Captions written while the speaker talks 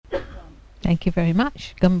Thank you very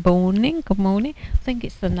much. Good morning. Good morning. I think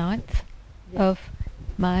it's the 9th of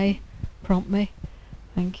May. Prompt me.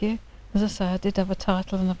 Thank you. As I say, I did have a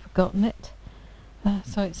title and I've forgotten it.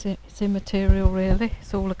 So it's immaterial, really.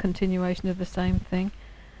 It's all a continuation of the same thing.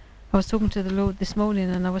 I was talking to the Lord this morning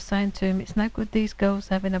and I was saying to him, it's no good these girls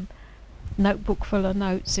having a notebook full of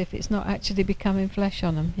notes if it's not actually becoming flesh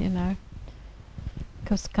on them, you know.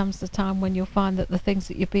 Because comes the time when you'll find that the things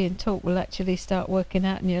that you're being taught will actually start working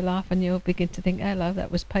out in your life, and you'll begin to think, hello,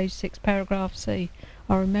 that was page 6, paragraph C.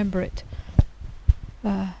 I remember it.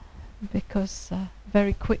 Because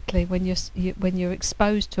very quickly when you're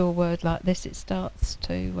exposed to a word like this, it starts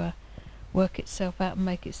to work itself out and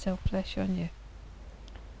make itself flesh on you.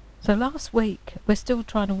 So last week we're still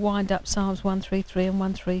trying to wind up Psalms 133 and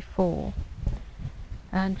 134,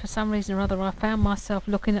 and for some reason or other I found myself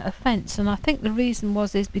looking at offence, and I think the reason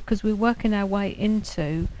is because we're working our way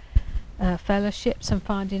into fellowships and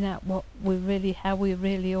finding out how we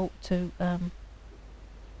really ought to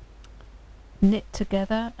knit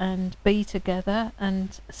together and be together.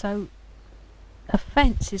 And so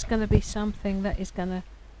offence is going to be something that is going to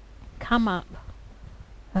come up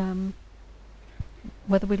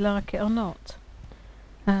whether we like it or not.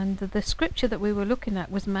 And the scripture that we were looking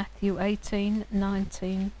at was Matthew 18,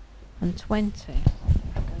 19 and 20.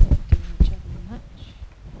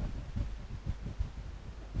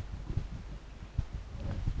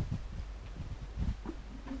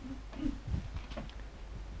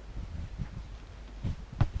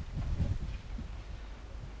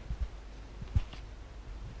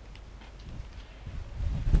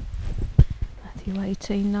 Matthew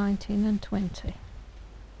 18, 19 and 20.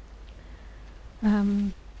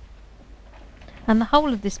 And the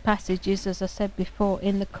whole of this passage is, as I said before,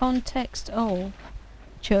 in the context of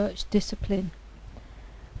church discipline.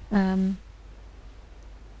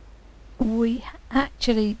 We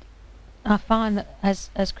actually, I find that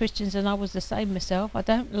as Christians, and I was the same myself, I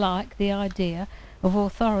don't like the idea of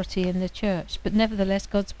authority in the church, but nevertheless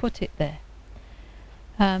God's put it there.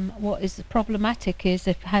 What is problematic is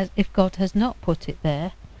if God has not put it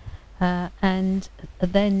there, and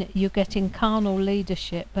then you're getting carnal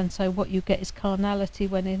leadership, and so what you get is carnality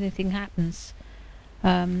when anything happens,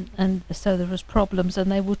 and so there is problems,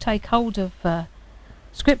 and they will take hold of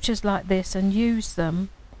scriptures like this and use them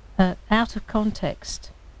out of context.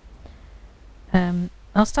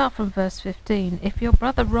 I'll start from verse 15. If your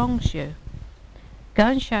brother wrongs you, go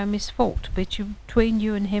and show him his fault between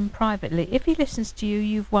you and him privately. If he listens to you,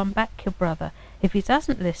 you've won back your brother. If he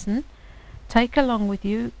doesn't listen, take along with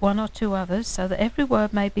you 1 or 2 others, so that every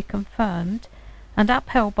word may be confirmed and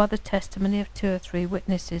upheld by the testimony of 2 or 3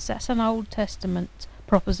 witnesses. That's an Old Testament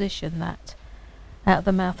proposition, that out of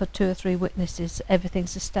the mouth of 2 or 3 witnesses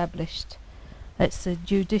everything's established. It's the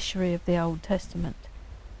judiciary of the Old Testament.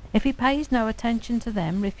 If he pays no attention to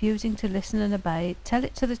them, refusing to listen and obey, tell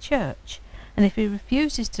it to the church. And if he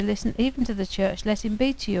refuses to listen even to the church, let him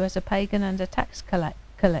be to you as a pagan and a tax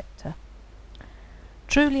collector.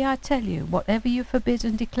 Truly I tell you, whatever you forbid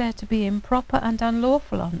and declare to be improper and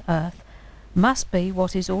unlawful on earth must be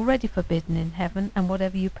what is already forbidden in heaven, and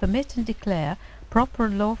whatever you permit and declare proper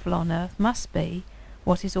and lawful on earth must be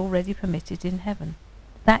what is already permitted in heaven.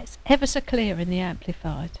 That's ever so clear in the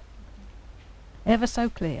Amplified. Ever so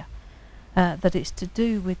clear. That it's to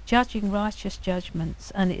do with judging righteous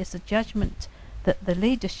judgments, and it is a judgment that the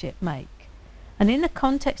leadership make. And in the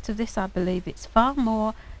context of this, I believe it's far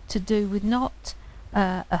more to do with not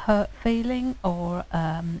a hurt feeling or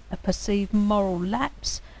a perceived moral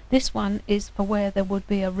lapse. This one is for where there would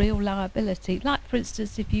be a real liability. Like, for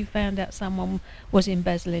instance, if you found out someone was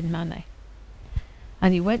embezzling money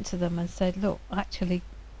and you went to them and said, look, actually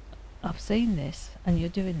I've seen this and you're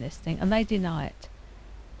doing this thing, and they deny it.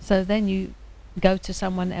 So then you go to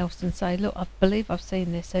someone else and say, look, I believe I've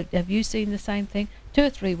seen this. So have you seen the same thing? 2 or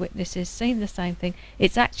 3 witnesses seen the same thing.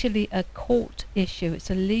 It's actually a court issue. It's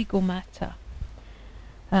a legal matter.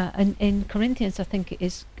 And in Corinthians, I think it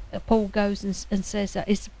is, Paul goes and says that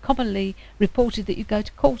it's commonly reported that you go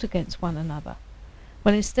to court against one another.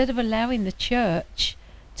 Well, instead of allowing the church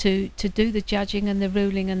to do the judging and the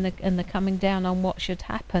ruling and the coming down on what should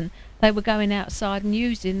happen, they were going outside and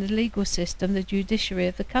using the legal system, the judiciary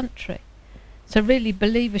of the country. So really,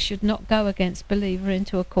 believer should not go against believer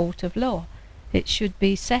into a court of law. It should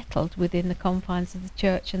be settled within the confines of the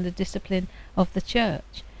church and the discipline of the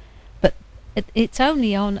church. But it's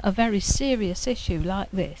only on a very serious issue like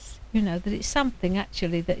this, you know, that it's something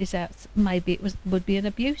actually that is out. Maybe it would be an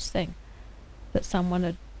abuse thing, that someone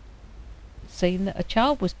had seen that a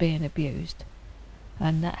child was being abused,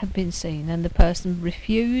 and that had been seen, and the person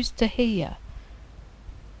refused to hear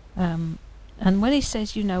And when he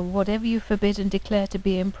says, you know, whatever you forbid and declare to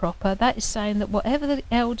be improper, that is saying that whatever the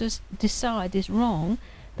elders decide is wrong,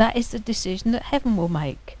 that is the decision that heaven will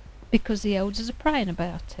make, because the elders are praying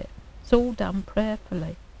about it. It's all done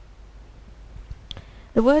prayerfully.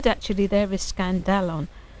 The word actually there is scandalon,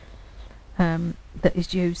 that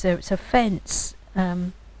is used there. It's offence.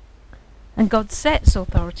 And God sets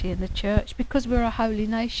authority in the church because we're a holy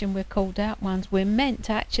nation. We're called out ones. We're meant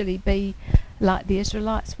to actually be like the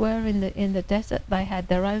Israelites were in the desert. They had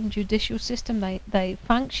their own judicial system. They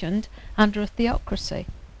functioned under a theocracy.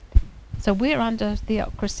 So we're under a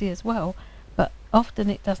theocracy as well, but often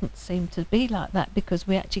it doesn't seem to be like that, because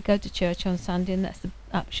we actually go to church on Sunday and that's the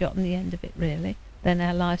upshot and the end of it, really. Then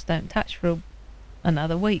our lives don't touch for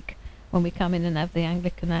another week, when we come in and have the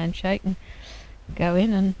Anglican handshake and go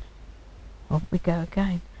in and off we go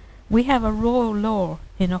again. We have a royal law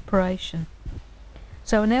in operation.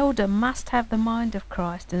 So an elder must have the mind of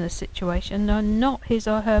Christ in a situation, and not his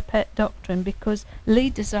or her pet doctrine, because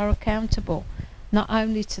leaders are accountable not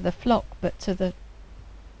only to the flock but to the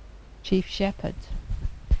chief shepherd.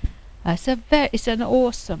 It's an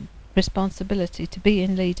awesome responsibility to be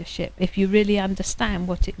in leadership if you really understand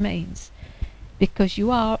what it means, because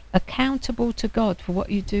you are accountable to God for what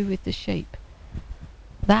you do with the sheep.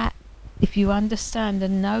 That, if you understand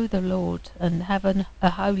and know the Lord and have a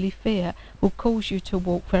holy fear, will cause you to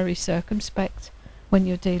walk very circumspect when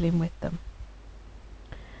you're dealing with them.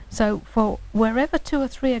 So, for wherever 2 or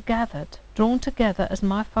 3 are gathered, drawn together as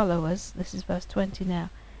my followers, this is verse 20 now,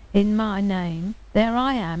 in my name, there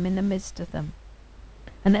I am in the midst of them.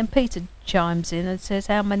 And then Peter chimes in and says,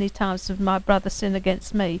 how many times has my brother sinned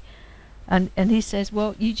against me? And he says,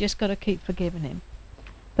 well, you just got to keep forgiving him.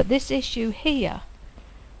 But this issue here,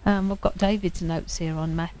 I've got David's notes here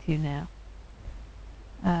on Matthew now.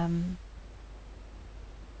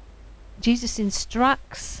 Jesus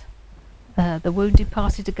instructs the wounded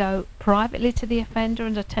party to go privately to the offender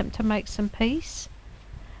and attempt to make some peace.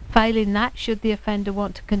 Failing that, should the offender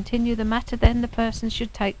want to continue the matter, then the person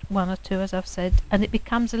should take 1 or 2, as I've said, and it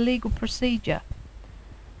becomes a legal procedure.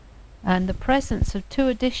 And the presence of 2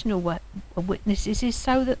 additional witnesses is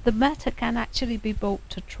so that the matter can actually be brought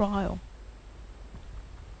to trial.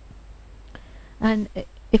 And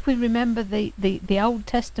if we remember the Old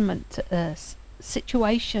Testament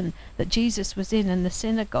situation that Jesus was in the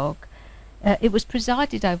synagogue, it was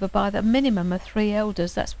presided over by the minimum of 3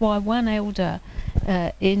 elders. That's why 1 elder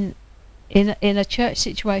in a church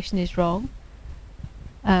situation is wrong.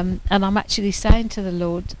 And I'm actually saying to the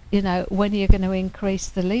Lord, you know, when are you going to increase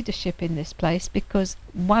the leadership in this place? Because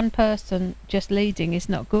 1 person just leading is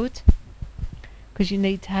not good, because you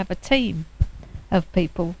need to have a team of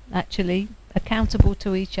people actually accountable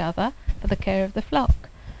to each other for the care of the flock.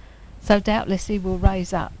 So doubtless he will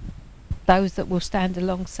raise up those that will stand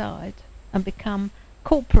alongside and become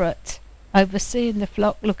corporate, overseeing the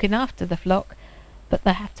flock, looking after the flock, but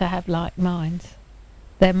they have to have like minds.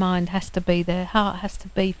 Their mind has to be, their heart has to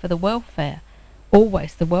be for the welfare.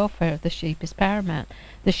 Always the welfare of the sheep is paramount.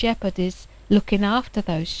 The shepherd is looking after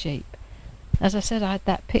those sheep. As I said, I had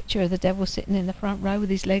that picture of the devil sitting in the front row with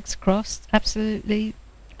his legs crossed, absolutely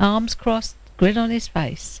arms crossed, grin on his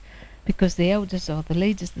face, because the elders or the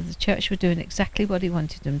leaders of the church were doing exactly what he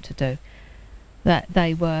wanted them to do. That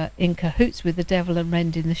they were in cahoots with the devil and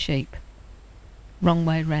rending the sheep. Wrong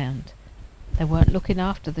way round. They weren't looking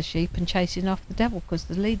after the sheep and chasing off the devil, because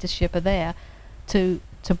the leadership are there to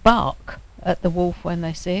bark at the wolf when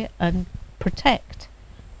they see it and protect,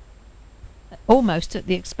 almost at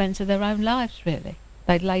the expense of their own lives, really.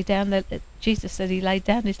 They'd lay down Jesus said he laid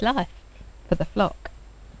down his life for the flock.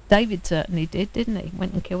 David certainly did, didn't he?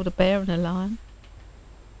 Went and killed a bear and a lion.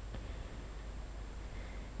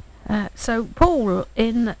 So Paul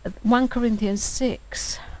in 1 Corinthians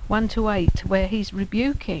 6, 1-8, where he's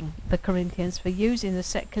rebuking the Corinthians for using the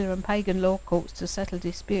secular and pagan law courts to settle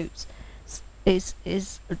disputes, is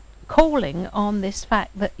calling on this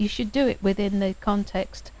fact that you should do it within the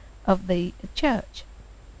context of the church.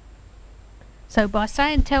 So by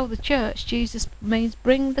saying tell the church, Jesus means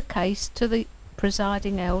bring the case to the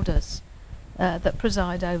presiding elders that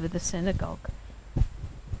preside over the synagogue.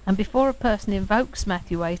 And before a person invokes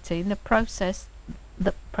Matthew 18, the process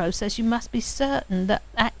you must be certain that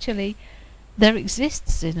actually there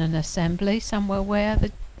exists in an assembly somewhere where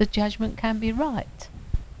the judgment can be right.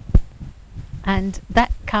 And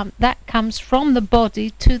that comes from the body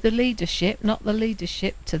to the leadership, not the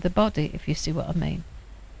leadership to the body, if you see what I mean.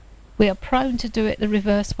 We are prone to do it the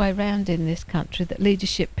reverse way round in this country, that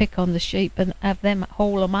leadership pick on the sheep and have them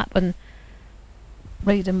haul them up and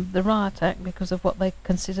read them the riot act because of what they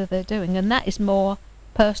consider they're doing. And that is more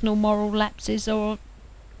personal moral lapses or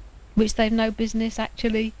which they've no business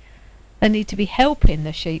actually. They need to be helping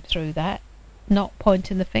the sheep through that, not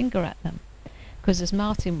pointing the finger at them. Because as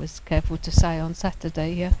Martin was careful to say on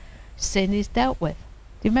Saturday, sin is dealt with.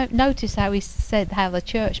 Do you notice how he said how the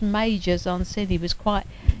church majors on sin? He was quite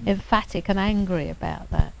emphatic and angry about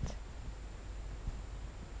that.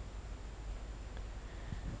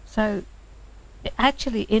 So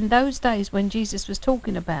actually in those days when Jesus was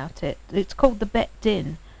talking about it, it's called the Bet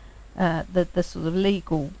Din, the sort of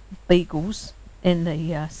legal beagles in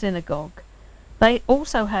the synagogue. They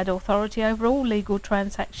also had authority over all legal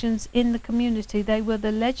transactions in the community. They were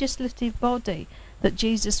the legislative body that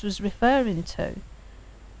Jesus was referring to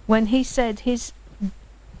when he said his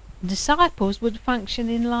disciples would function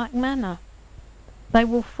in like manner. They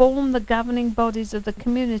will form the governing bodies of the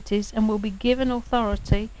communities and will be given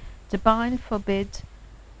authority to bind, forbid,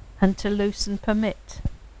 and to loose and permit.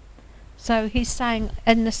 So he's saying,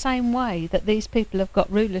 in the same way that these people have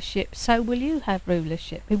got rulership, so will you have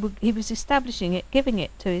rulership. He was establishing it, giving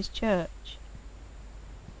it to his church.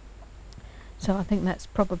 So I think that's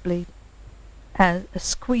probably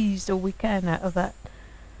squeezed all we can out of that,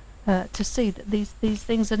 to see that these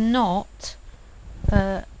things are not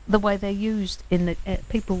the way they're used in the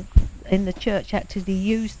people in the church actually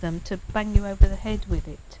use them to bang you over the head with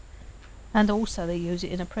it. And also they use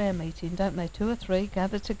it in a prayer meeting, don't they? 2 or 3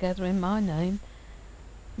 gather together in my name.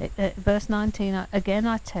 Verse 19, again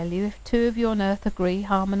I tell you, if 2 of you on earth agree,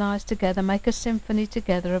 harmonise together, make a symphony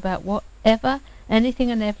together about whatever, anything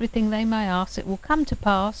and everything they may ask, it will come to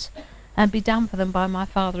pass and be done for them by my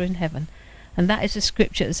Father in heaven. And that is a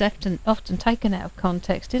scripture that's often taken out of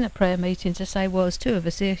context in a prayer meeting to say, well, there's 2 of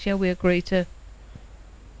us here, shall we agree to...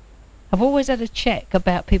 I've always had a check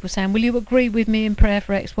about people saying, will you agree with me in prayer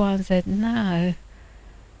for X, Y and Z? No,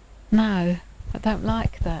 I don't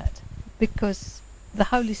like that, because the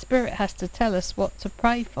Holy Spirit has to tell us what to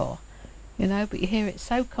pray for, but you hear it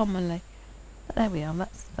so commonly. But there we are,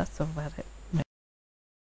 that's all about it,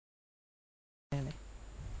 really.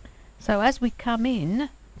 So as we come in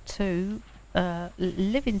to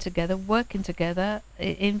living together, working together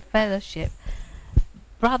in fellowship,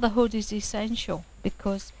 brotherhood is essential,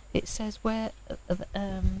 because it says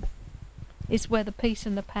it's where the peace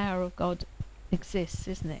and the power of God exists,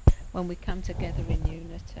 isn't it? When we come together in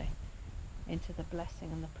unity into the blessing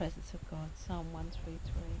and the presence of God. Psalm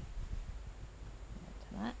 133.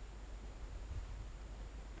 To that.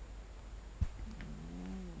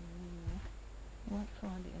 You won't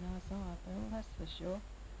find it in Isaiah, Bill, that's for sure.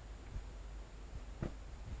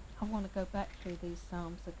 I want to go back through these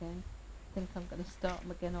Psalms again. I think I'm going to start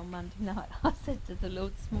them again on Monday night. I said to the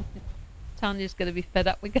Lord this morning, Tanya's going to be fed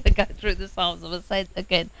up, we're going to go through the Psalms. And I said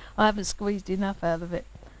again, I haven't squeezed enough out of it.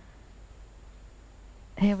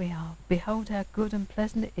 Here we are. Behold how good and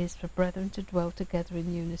pleasant it is for brethren to dwell together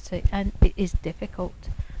in unity. And it is difficult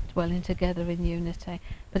dwelling together in unity.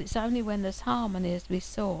 But it's only when there's harmony, as we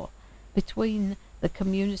saw, between the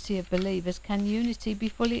community of believers can unity be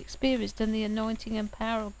fully experienced, and the anointing and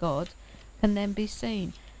power of God can then be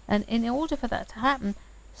seen. And in order for that to happen,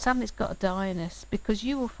 something's got to die in us, because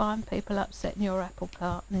you will find people upsetting your apple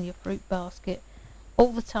cart and your fruit basket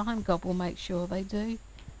all the time. God will make sure they do.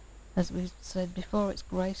 As we said before, it's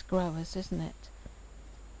grace growers, isn't it?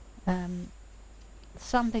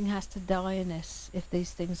 Something has to die in us if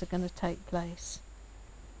these things are going to take place.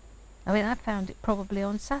 I mean, I found it probably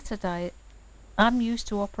on Saturday. I'm used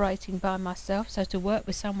to operating by myself, so to work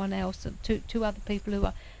with someone else, and two other people who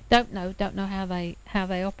don't know how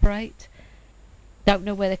they operate, don't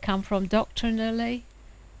know where they come from doctrinally.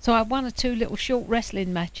 So I had 1 or 2 little short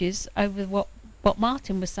wrestling matches over what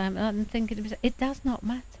Martin was saying, and I'm thinking, it does not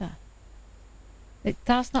matter. It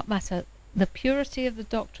does not matter. The purity of the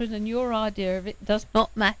doctrine and your idea of it does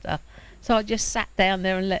not matter. So I just sat down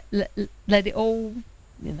there and let it all,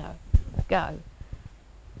 go.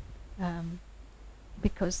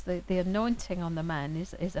 Because the anointing on the man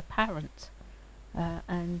is apparent,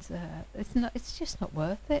 and it's just not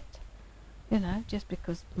worth it, just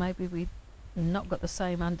because maybe we've not got the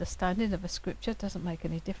same understanding of a scripture doesn't make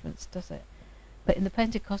any difference, does it? But in the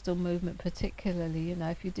Pentecostal movement particularly,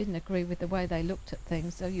 if you didn't agree with the way they looked at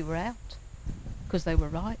things, so you were out because they were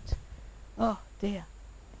right. Oh dear,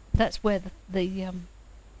 that's where the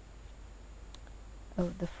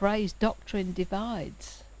phrase doctrine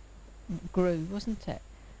divides grew, wasn't it?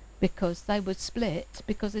 Because they would split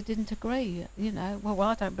because they didn't agree. Well,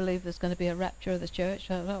 I don't believe there's going to be a rapture of the church.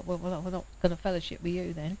 Well, we're not going to fellowship with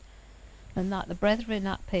you then. And that the brethren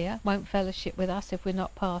up here won't fellowship with us if we're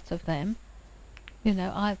not part of them.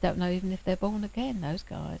 I don't know even if they're born again, those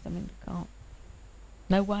guys. I mean, can't.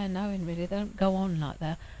 No way of knowing really. They don't go on like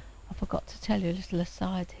that. I forgot to tell you a little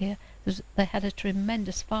aside here. They had a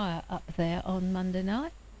tremendous fire up there on Monday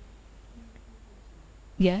night.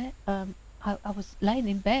 Yeah, I was laying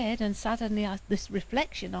in bed and suddenly this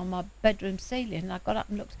reflection on my bedroom ceiling. I got up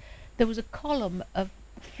and looked. There was a column of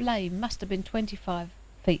flame, must have been 25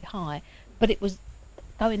 feet high, but it was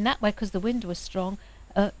going that way because the wind was strong,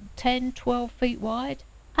 10, 12 feet wide.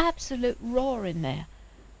 Absolute roar in there.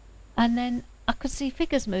 And then I could see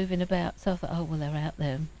figures moving about, so I thought, oh, well, they're out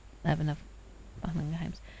there having a fun and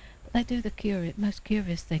games. But they do the most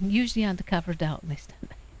curious thing, usually under cover of darkness, don't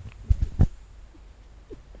they?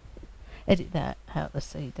 Edit that out the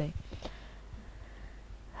CD.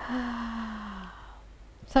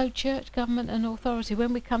 So church, government and authority,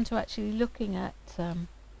 when we come to actually looking at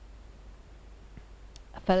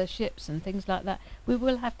fellowships and things like that, we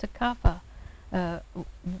will have to cover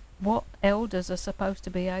what elders are supposed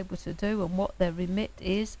to be able to do and what their remit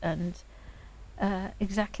is, and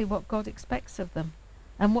exactly what God expects of them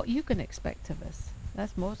and what you can expect of us.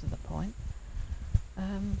 That's more to the point,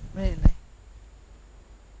 really.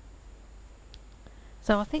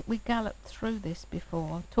 So I think we galloped through this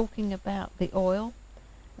before, talking about the oil,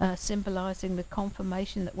 symbolising the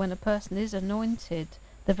confirmation that when a person is anointed,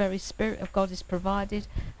 the very Spirit of God is provided,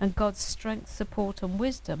 and God's strength, support and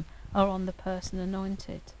wisdom are on the person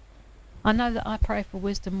anointed. I know that I pray for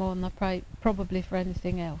wisdom more than I pray probably for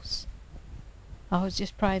anything else. I was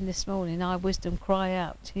just praying this morning, I wisdom cry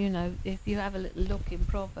out. You know, if you have a little look in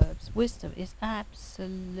Proverbs, wisdom is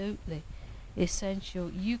absolutely essential.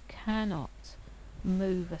 You cannot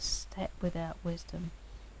move a step without wisdom.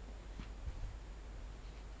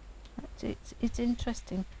 It's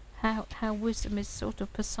interesting how wisdom is sort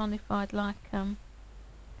of personified like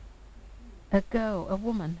a girl, a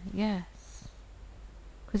woman, yes.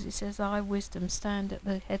 Because it says, I, wisdom, stand at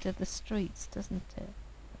the head of the streets, doesn't it?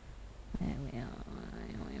 There we are.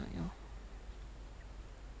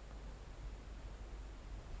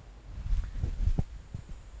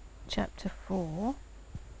 Chapter 4,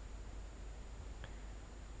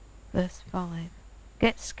 verse 5.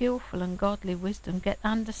 Get skillful and godly wisdom, get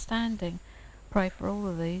understanding. Pray for all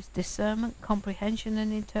of these. Discernment, comprehension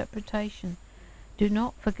and interpretation. Do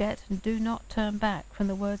not forget and do not turn back from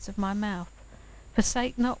the words of my mouth.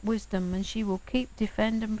 Forsake not wisdom, and she will keep,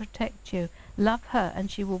 defend and protect you. Love her,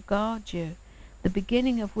 and she will guard you. The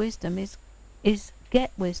beginning of wisdom is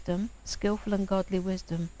get wisdom, skillful and godly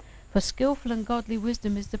wisdom. For skillful and godly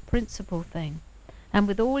wisdom is the principal thing. And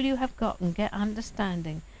with all you have gotten, get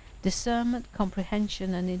understanding, discernment,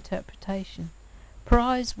 comprehension and interpretation.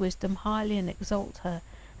 Prize wisdom highly and exalt her,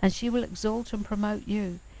 and she will exalt and promote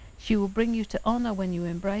you. She will bring you to honour when you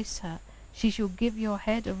embrace her. She shall give your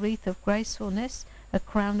head a wreath of gracefulness, a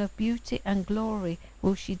crown of beauty and glory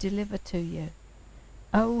will she deliver to you.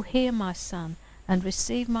 O hear, my son, and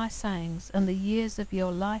receive my sayings, and the years of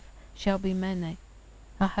your life shall be many.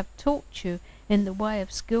 I have taught you in the way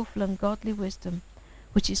of skillful and godly wisdom,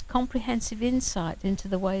 which is comprehensive insight into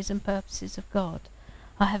the ways and purposes of God.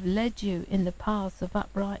 I have led you in the paths of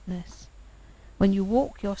uprightness. When you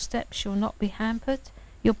walk, your steps shall not be hampered,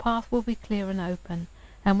 your path will be clear and open,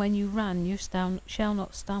 and when you run, you shall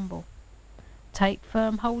not stumble. Take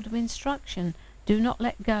firm hold of instruction, do not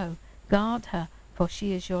let go, guard her, for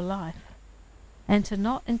she is your life. Enter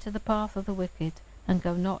not into the path of the wicked, and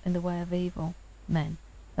go not in the way of evil men.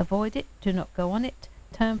 Avoid it, do not go on it,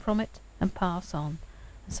 turn from it, and pass on.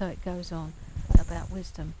 And so it goes on about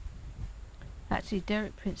wisdom. Actually,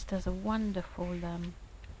 Derek Prince does a wonderful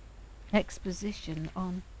exposition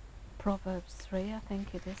on Proverbs 3, I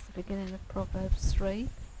think it is, the beginning of Proverbs 3.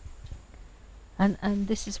 And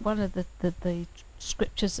this is one of the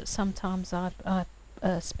scriptures that sometimes I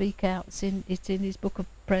speak out. It's in his book of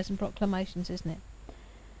prayers and proclamations, isn't it?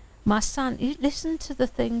 My son, listen to the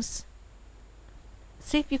things.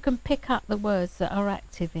 See if you can pick up the words that are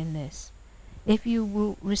active in this. If you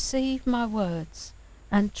will receive my words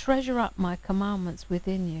and treasure up my commandments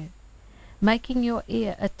within you, making your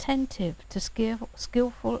ear attentive to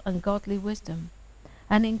skillful and godly wisdom,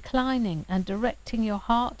 and inclining and directing your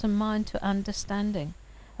heart and mind to understanding,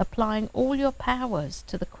 applying all your powers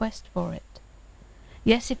to the quest for it.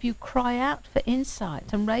 Yes, if you cry out for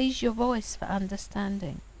insight and raise your voice for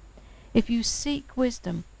understanding, if you seek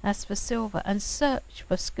wisdom as for silver and search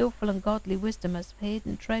for skillful and godly wisdom as for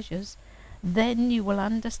hidden treasures, then you will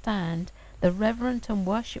understand the reverent and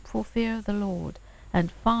worshipful fear of the Lord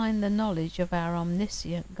and find the knowledge of our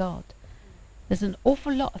omniscient God. There's an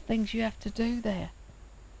awful lot of things you have to do there.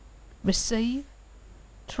 Receive,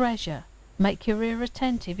 treasure, make your ear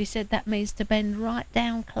attentive. He said that means to bend right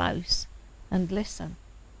down close and listen.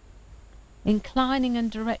 inclining and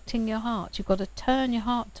directing your heart. You've got to turn your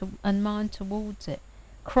heart and mind towards it.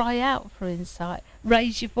 Cry out for insight.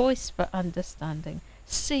 Raise your voice for understanding.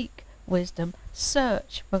 Seek wisdom.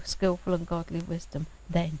 Search for skillful and godly wisdom.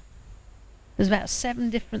 Then. There's about 7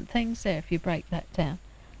 different things there if you break that down.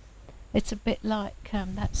 It's a bit like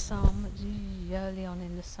that psalm early on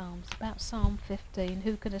in the Psalms, about Psalm 15.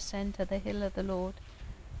 Who can ascend to the hill of the Lord?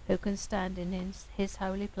 Who can stand in his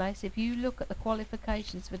holy place? If you look at the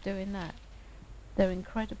qualifications for doing that, they're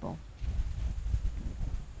incredible.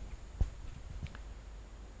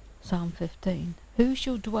 Psalm 15. Who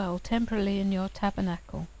shall dwell temporarily in your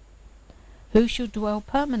tabernacle? Who shall dwell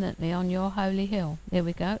permanently on your holy hill? Here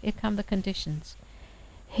we go. Here come the conditions.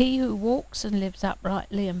 He who walks and lives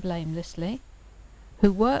uprightly and blamelessly,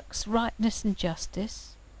 who works rightness and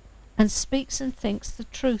justice, and speaks and thinks the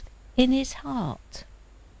truth in his heart.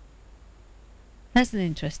 That's an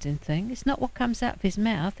interesting thing. It's not what comes out of his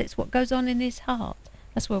mouth, it's what goes on in his heart.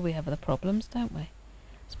 That's where we have the problems, don't we? I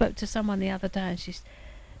spoke to someone the other day and she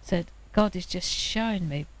said, God is just showing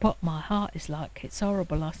me what my heart is like. It's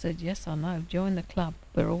horrible. I said, yes, I know. Join the club.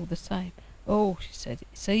 We're all the same. Oh, she said,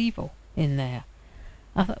 it's evil in there.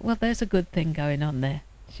 I thought, well, there's a good thing going on there.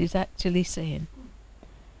 She's actually seeing.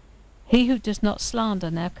 He who does not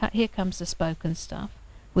slander, now here comes the spoken stuff,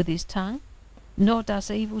 with his tongue, nor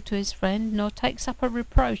does evil to his friend, nor takes up a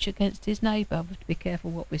reproach against his neighbour. We have to be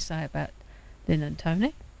careful what we say about Lynn and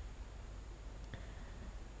Tony.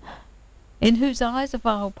 In whose eyes a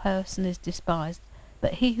vile person is despised,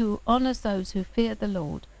 but he who honours those who fear the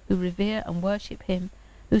Lord, who revere and worship him,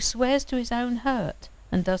 who swears to his own hurt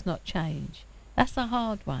and does not change. That's a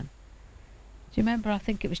hard one. Do you remember, I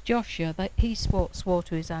think it was Joshua, that he swore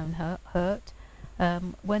to his own hurt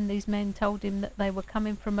when these men told him that they were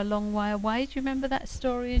coming from a long way away. Do you remember that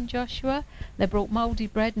story in Joshua? They brought mouldy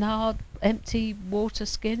bread and hard, empty water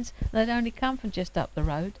skins. They'd only come from just up the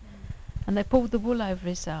road. And they pulled the wool over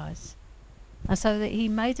his eyes. And so that he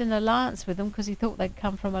made an alliance with them because he thought they'd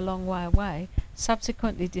come from a long way away.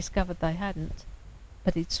 Subsequently discovered they hadn't.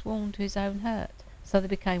 But he'd sworn to his own hurt. So they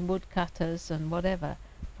became woodcutters and whatever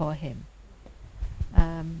for him.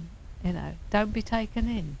 Don't be taken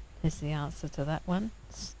in is the answer to that one.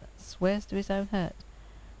 Swears to his own hurt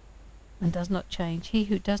and does not change. He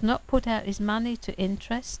who does not put out his money to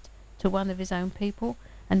interest to one of his own people,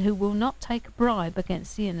 and who will not take a bribe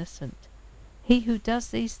against the innocent. He who does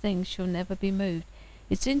these things shall never be moved.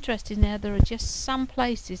 It's interesting now, there are just some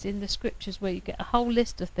places in the scriptures where you get a whole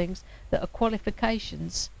list of things that are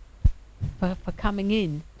qualifications for coming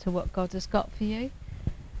in to what God has got for you.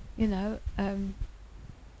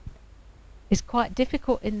 It's quite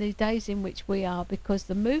difficult in the days in which we are, because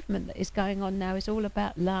the movement that is going on now is all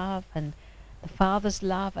about love and the Father's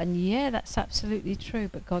love, and yeah, that's absolutely true,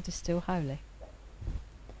 but God is still holy.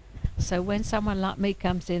 So when someone like me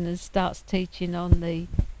comes in and starts teaching on the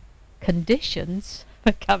conditions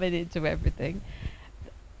for coming into everything,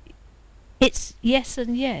 it's yes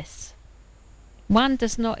and yes. One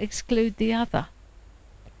does not exclude the other.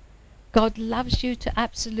 God loves you to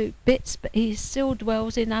absolute bits, but he still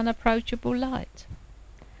dwells in unapproachable light.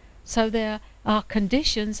 So there are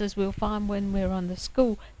conditions, as we'll find when we're on the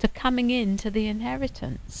school, to coming into the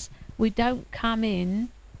inheritance. We don't come in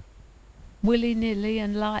willy-nilly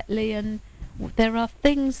and lightly, and there are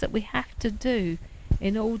things that we have to do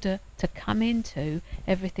in order to come into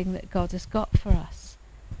everything that God has got for us.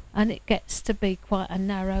 And it gets to be quite a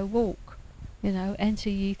narrow walk. Enter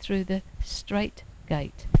ye through the straight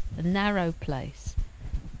gate, the narrow place.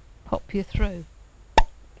 Pop you through.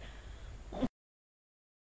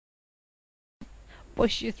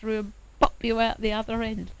 Push you through and pop you out the other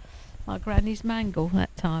end. My granny's mangle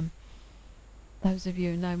that time. Those of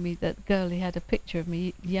you who know me, that girl, he had a picture of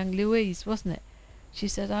me, young Louise, wasn't it? She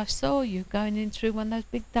said, I saw you going in through one of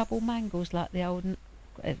those big double mangles like the old,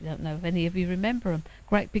 I don't know if any of you remember them,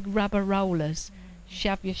 great big rubber rollers.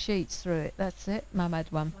 Shove your sheets through it. That's it. Mum had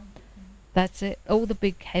one. That's it. All the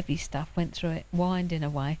big heavy stuff went through it, winding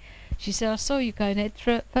away. She said, I saw you going head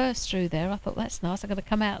first through there. I thought, that's nice. I'm going to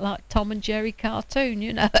come out like Tom and Jerry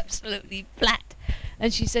cartoon, absolutely flat.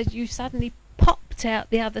 And she said, you suddenly popped out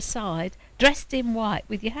the other side, dressed in white,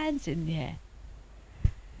 with your hands in the air.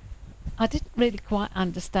 I didn't really quite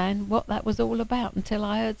understand what that was all about until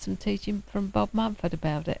I heard some teaching from Bob Mumford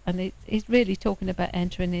about it. And he's really talking about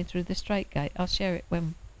entering in through the straight gate. I'll share it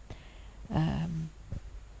when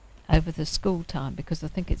over the school time, because I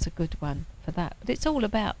think it's a good one for that. But it's all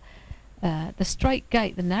about the straight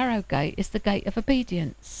gate. The narrow gate is the gate of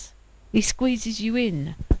obedience. He squeezes you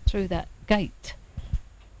in through that gate.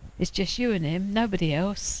 It's just you and him, nobody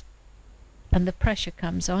else. And the pressure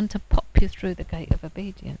comes on to pop you through the gate of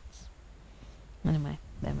obedience. Anyway,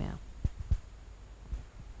 there we are.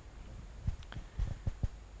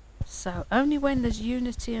 So, only when there's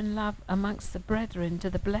unity and love amongst the brethren do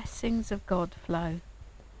the blessings of God flow.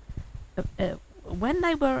 When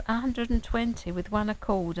they were 120 with one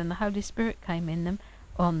accord and the Holy Spirit came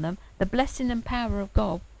on them, the blessing and power of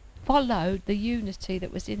God followed the unity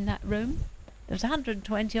that was in that room. There was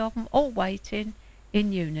 120 of them all waiting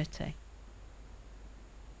in unity.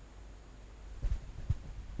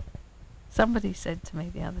 Somebody said to me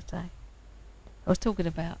the other day, I was talking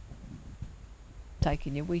about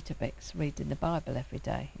taking your Weetabix, reading the Bible every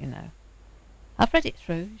day, you know. I've read it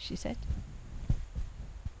through, she said.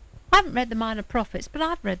 I haven't read the Minor Prophets, but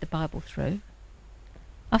I've read the Bible through.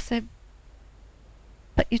 I said,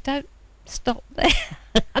 but you don't stop there.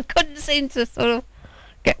 I couldn't seem to sort of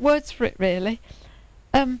get words for it, really.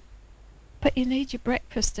 But you need your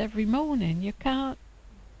breakfast every morning. You can't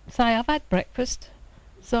say, I've had breakfast,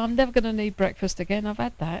 so I'm never going to need breakfast again. I've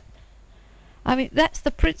had that. I mean, that's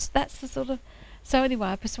the sort of... So anyway,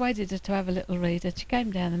 I persuaded her to have a little read, and she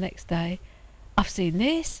came down the next day. I've seen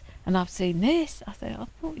this, and I've seen this. I said, I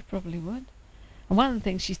thought you probably would. And one of the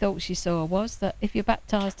things she thought she saw was that if you're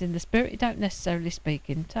baptised in the Spirit, you don't necessarily speak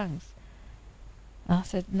in tongues. And I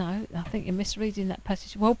said, no, I think you're misreading that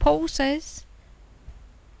passage. Well, Paul says,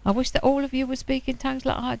 I wish that all of you would speak in tongues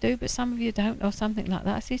like I do, but some of you don't, or something like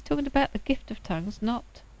that. So he's talking about the gift of tongues,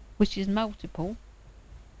 not, which is multiple.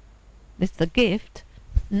 It's the gift,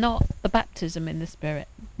 not the baptism in the Spirit.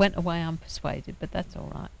 Went away unpersuaded, but that's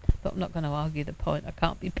all right. But I'm not going to argue the point. I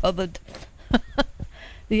can't be bothered.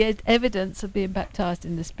 The evidence of being baptised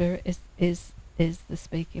in the Spirit is the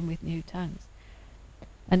speaking with new tongues.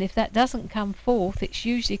 And if that doesn't come forth, it's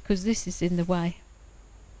usually because this is in the way.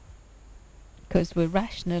 Because we're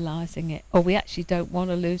rationalising it, or we actually don't want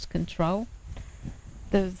to lose control.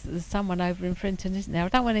 There's someone over in Frinton, isn't there? I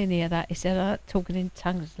don't want any of that. He said, I like talking in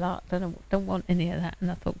tongues, like, don't want any of that. And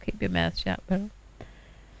I thought, keep your mouth shut, Bill.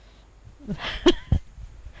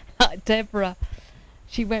 Like Deborah,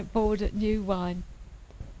 she went forward at New Wine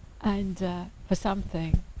and for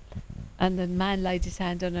something, and the man laid his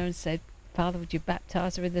hand on her and said, Father, would you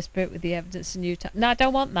baptise her in the Spirit with the evidence of new tongues? No, I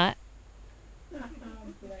don't want that.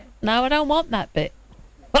 No, I don't want that bit.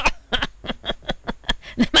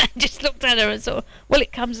 The man just looked at her and thought, well,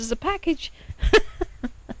 it comes as a package.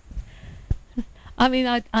 I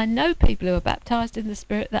mean, I know people who are baptised in the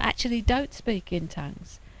Spirit that actually don't speak in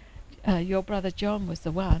tongues. Your brother John was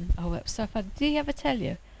the one. Oh, it was so fun. Did he ever tell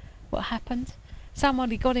you what happened?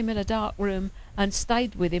 Somebody got him in a dark room and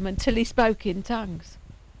stayed with him until he spoke in tongues.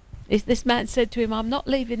 This man said to him, I'm not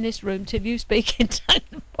leaving this room till you speak in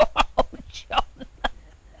tongues. Oh, John.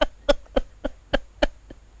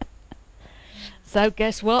 So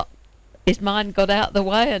guess what? His mind got out of the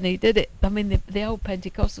way and he did it. I mean, the old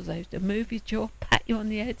Pentecostals, they used to move your jaw, pat you on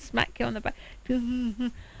the head, smack you on the back.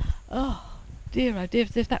 Oh, dear, as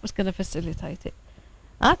if that was going to facilitate it.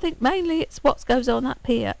 I think mainly it's what goes on up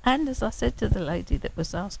here. And as I said to the lady that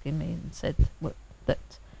was asking me and said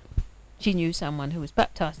that she knew someone who was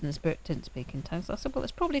baptised in the Spirit, didn't speak in tongues. I said, well,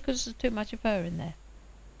 it's probably because there's too much of her in there.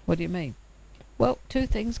 What do you mean? Well, two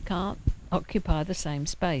things can't occupy the same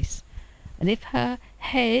space. And if her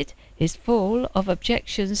head is full of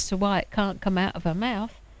objections to why it can't come out of her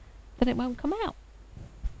mouth, then it won't come out.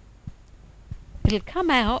 It'll come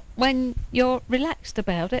out when you're relaxed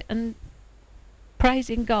about it and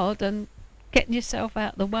praising God and getting yourself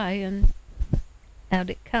out of the way, and out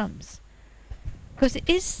it comes. Because it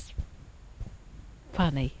is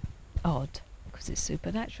funny, odd, because it's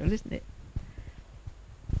supernatural, isn't it?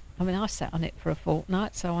 I mean, I sat on it for a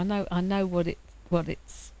fortnight, so I know what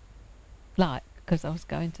it's like, because I was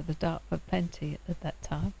going to the Dartford Plenty at that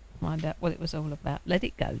time, find out what it was all about. Let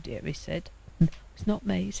it go, dear, he said. It's not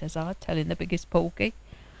me, says I, telling the biggest porky.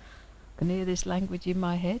 I can hear this language in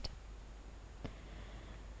my head.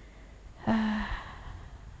 There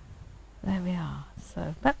we are.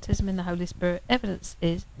 So, baptism in the Holy Spirit, evidence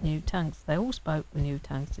is new tongues. They all spoke with new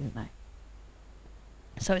tongues, didn't they?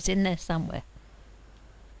 So it's in there somewhere.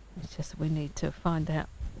 It's just we need to find out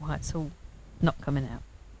why it's all not coming out.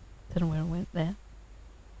 Don't know where I went there.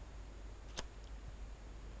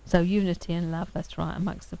 So unity and love, that's right,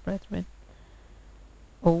 amongst the brethren.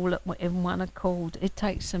 All in one accord. It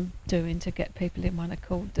takes some doing to get people in one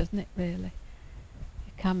accord, doesn't it, really?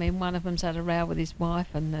 You come in, one of them's had a row with his wife,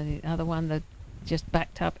 and the other one that just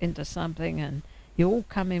backed up into something, and you all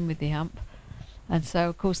come in with the hump. And so,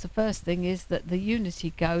 of course, the first thing is that the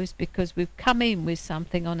unity goes because we've come in with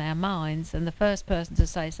something on our minds, and the first person to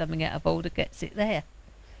say something out of order gets it there.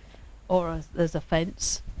 Or there's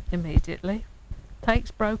offence immediately.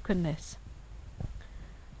 Takes brokenness.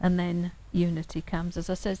 And then unity comes. As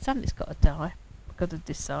I said, something's got to die. We've got to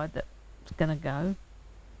decide that it's going to go.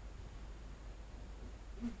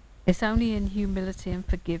 It's only in humility and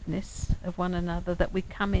forgiveness of one another that we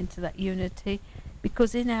come into that unity,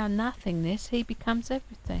 because in our nothingness he becomes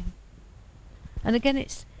everything. And again,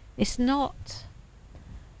 it's not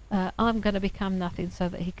I'm going to become nothing so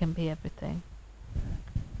that he can be everything,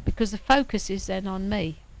 because the focus is then on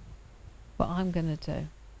me, what I'm going to do.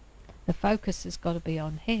 The focus has got to be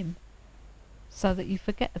on him, so that you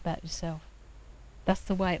forget about yourself. That's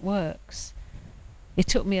the way it works. It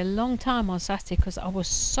took me a long time on Saturday, because I was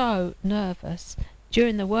so nervous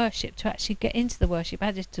during the worship to actually get into the worship,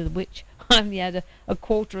 added to which I only had a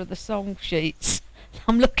quarter of the song sheets.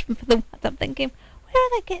 I'm looking for the ones. I'm thinking, where are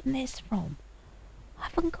they getting this from? I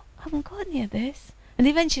haven't got any of this. And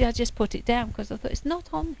eventually I just put it down, because I thought, it's not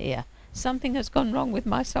on here. Something has gone wrong with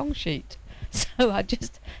my song sheet. So I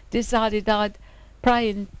just decided I'd pray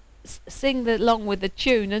and sing along with the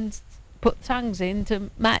tune and put tongues in to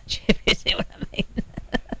match, if you see what I mean.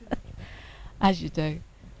 As you do.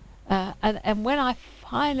 And when I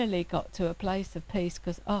finally got to a place of peace,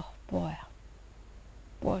 because, oh boy, I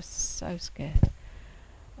was so scared.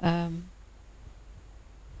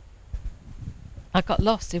 I got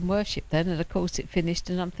lost in worship then, and of course it finished,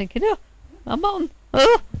 and I'm thinking, oh, I'm on.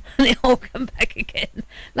 Oh, and it all come back again.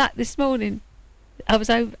 Like this morning, I was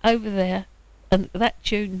over there, and that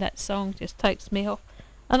tune, that song just takes me off.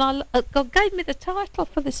 And God gave me the title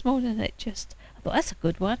for this morning, and I thought, that's a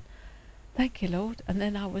good one. Thank you, Lord. And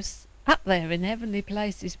then I was up there in heavenly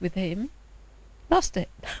places with him. Lost it.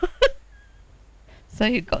 So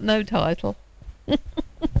you got no title.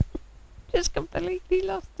 Just completely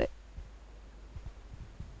lost it.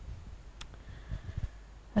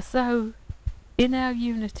 So, in our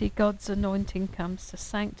unity, God's anointing comes to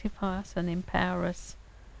sanctify us and empower us.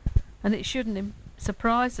 And it shouldn't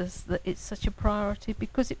surprise us that it's such a priority,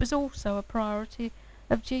 because it was also a priority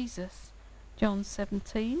of Jesus. John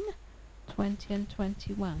 17:20 and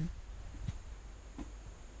 21.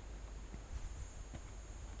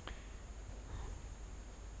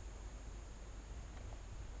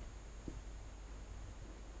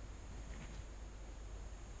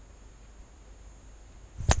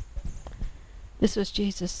 This was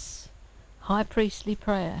Jesus' high priestly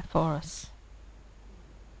prayer for us.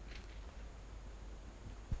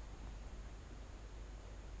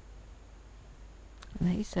 And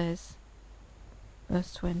he says,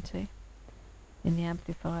 verse 20, in the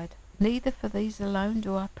Amplified, neither for these alone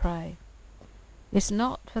do I pray. It's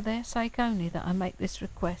not for their sake only that I make this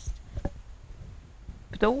request,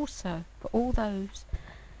 but also for all those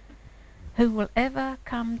who will ever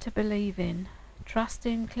come to believe in, trust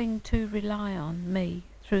in, cling to, rely on me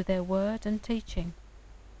through their word and teaching,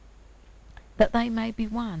 that they may be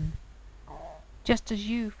one, just as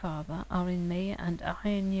you, Father, are in me and I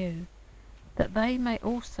in you, that they may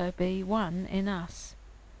also be one in us,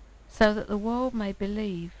 so that the world may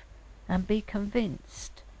believe and be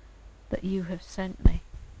convinced that you have sent me.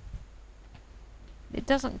 It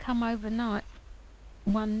doesn't come overnight.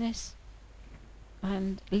 Oneness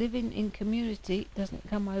and living in community doesn't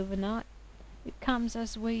come overnight. It comes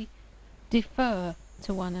as we defer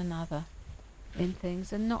to one another in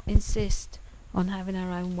things and not insist on having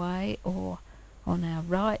our own way or on our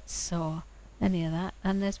rights or any of that.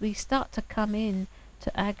 And as we start to come in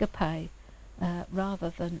to agape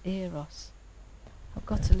rather than eros. I've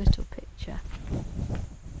got a little picture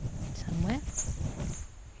somewhere.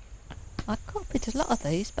 I copied a lot of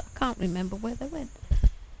these, but I can't remember where they went.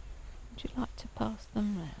 Would you like to pass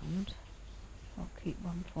them round? I'll keep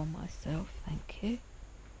one for myself, thank you.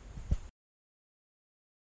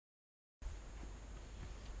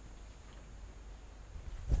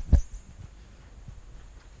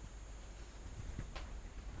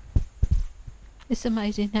 It's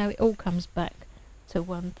amazing how it all comes back to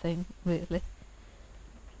one thing, really.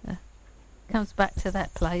 Comes back to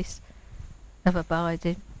that place of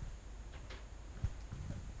abiding.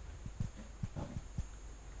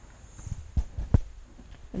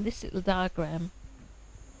 And this little diagram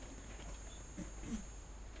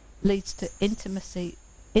leads to intimacy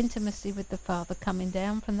with the Father, coming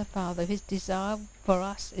down from the Father. His desire for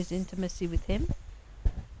us is intimacy with him.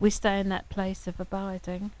 We stay in that place of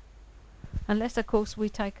abiding. Unless, of course, we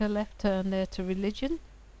take a left turn there to religion,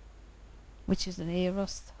 which is an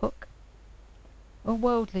eros hook, or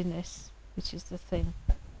worldliness, which is the thing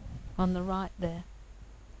on the right there.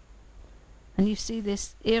 And you see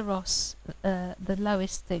this eros, the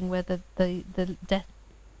lowest thing, where the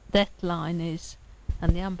death line is,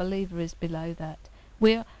 and the unbeliever is below that.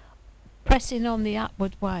 We're pressing on the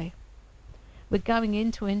upward way. we're going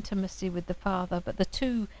into intimacy with the Father, but the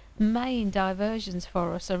two main diversions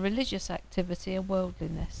for us are religious activity and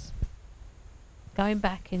worldliness. Going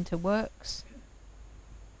back into works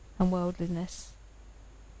and worldliness.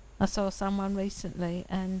 I saw someone recently,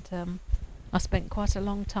 and I spent quite a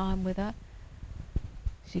long time with her.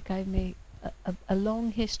 She gave me a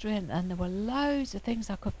long history, and there were loads of things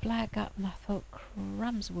I could flag up, and I thought,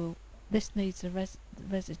 crumbs, well, this needs a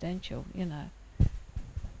residential, you know.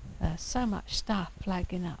 So much stuff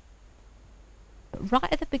flagging up. But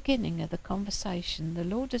right at the beginning of the conversation, the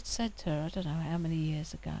Lord had said to her, I don't know how many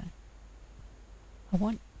years ago, I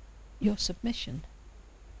want your submission.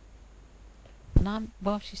 And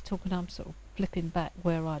while she's talking, I'm sort of flipping back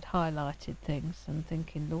where I'd highlighted things and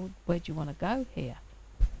thinking, Lord, where do you want to go here?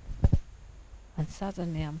 And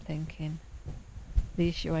suddenly I'm thinking, the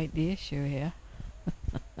issue ain't the issue here.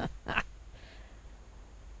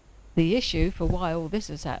 The issue for why all this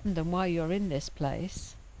has happened and why you're in this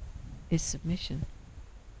place is submission.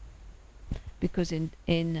 Because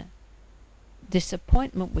in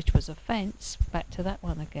disappointment, which was offence, back to that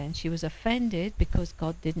one again, she was offended because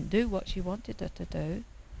God didn't do what she wanted her to do.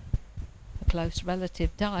 A close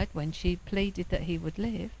relative died when she pleaded that he would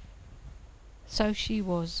live. So she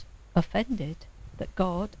was offended that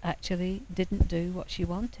God actually didn't do what she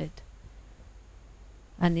wanted.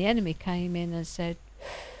 And the enemy came in and said,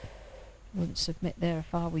 wouldn't submit there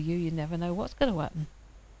if I were you. You never know what's going to happen.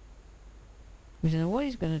 You don't know what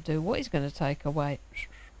he's going to do, what he's going to take away.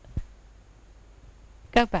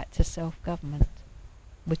 Go back to self-government,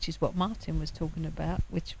 which is what Martin was talking about,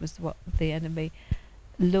 which was what the enemy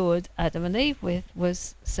lured Adam and Eve with,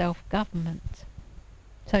 was self-government.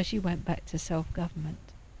 So she went back to self-government.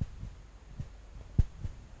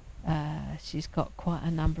 She's got quite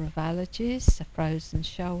a number of allergies, a frozen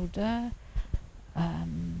shoulder,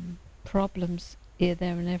 problems here,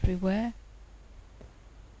 there and everywhere.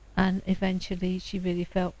 And eventually she really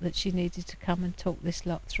felt that she needed to come and talk this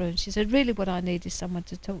lot through. And she said, really what I need is someone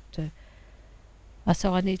to talk to.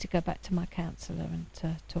 So I need to go back to my counsellor and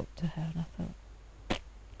talk to her. And I thought,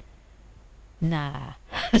 nah,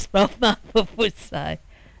 as Bob Mother would say,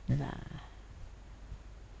 nah.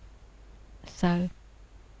 So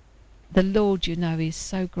the Lord, you know, is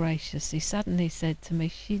so gracious. He suddenly said to me,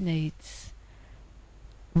 she needs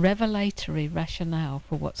revelatory rationale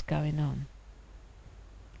for what's going on.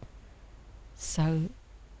 So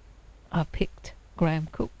I picked Graham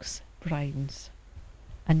Cook's brains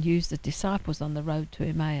and used the disciples on the road to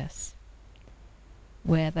Emmaus,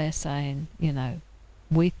 where they're saying, you know,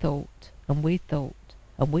 we thought and we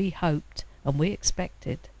hoped and we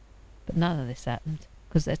expected, but none of this happened,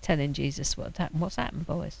 because they're telling Jesus what happened. What's happened,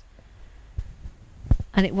 boys?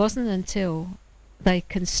 And it wasn't until they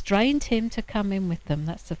constrained him to come in with them,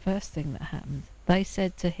 that's the first thing that happened. They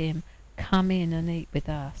said to him, come in and eat with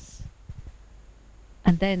us.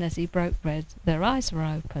 And then as he broke bread, their eyes were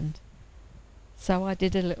opened. So I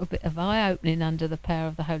did a little bit of eye-opening under the power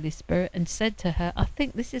of the Holy Spirit and said to her, I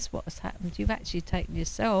think this is what has happened. You've actually taken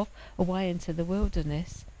yourself away into the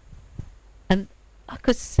wilderness. And I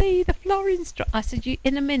could see the florins drop. I said,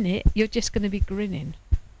 in a minute, you're just going to be grinning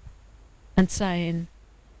and saying,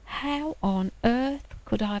 how on earth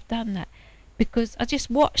could I have done that? Because I just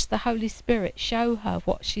watched the Holy Spirit show her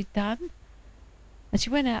what she'd done. And she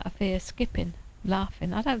went out of here skipping,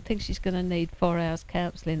 laughing. I don't think she's going to need 4 hours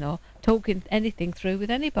counselling or talking anything through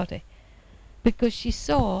with anybody, because she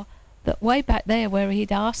saw that way back there where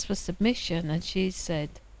he'd asked for submission, and she said,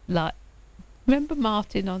 like, remember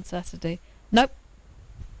Martin on Saturday? Nope,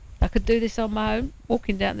 I could do this on my own,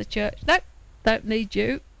 walking down the church. Nope, don't need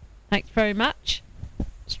you, thanks very much.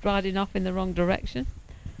 Striding off in the wrong direction.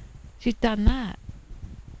 She'd done that,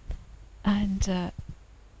 and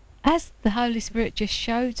as the Holy Spirit just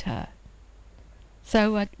showed her.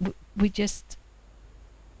 So we just,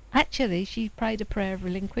 actually she prayed a prayer of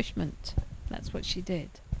relinquishment. That's what she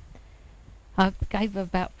did. I gave her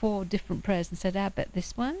about 4 different prayers and said, how about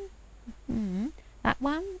this one? That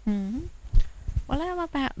one? Well, how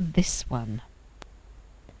about this one?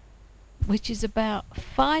 Which is about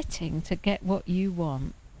fighting to get what you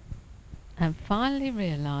want and finally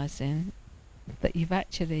realising that you've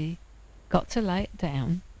actually got to lay it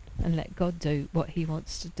down and let God do what he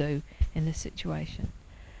wants to do in the situation.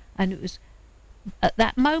 And it was at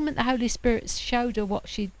that moment the Holy Spirit showed her what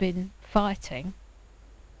she'd been fighting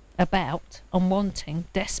about and wanting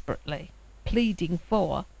desperately, pleading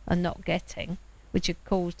for and not getting, which had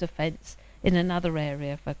caused offence in another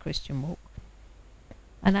area of her Christian walk.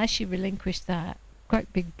 And as she relinquished that,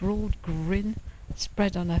 great big broad grin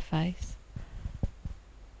spread on her face.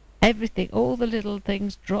 Everything, all the little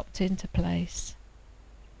things dropped into place.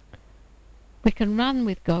 We can run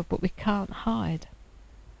with God, but we can't hide.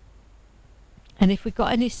 And if we've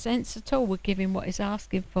got any sense at all, we'll give him what he's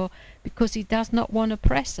asking for, because he does not want to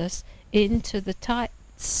press us into the tight,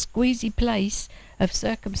 squeezy place of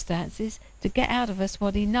circumstances to get out of us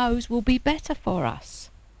what he knows will be better for us.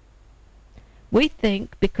 We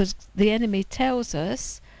think, because the enemy tells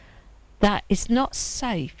us that it's not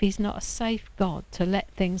safe, he's not a safe God to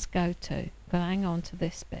let things go to. But hang on to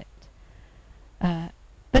this bit.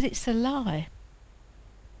 But it's a lie.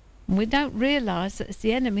 And we don't realise that it's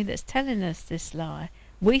the enemy that's telling us this lie.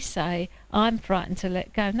 We say, I'm frightened to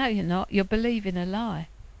let go. No, you're not. You're believing a lie.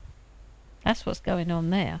 That's what's going on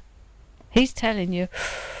there. He's telling you,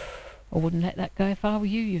 I wouldn't let that go if I were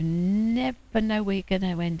you. You never know where you're going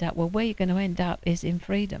to end up. Well, where you're going to end up is in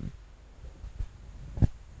freedom.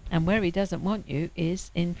 And where he doesn't want you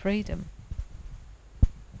is in freedom.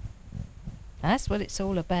 That's what it's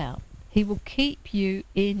all about. He will keep you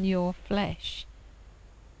in your flesh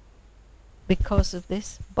because of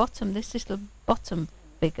this little bottom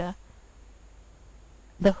figure.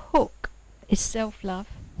 The hook is self-love,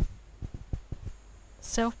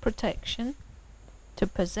 self-protection, to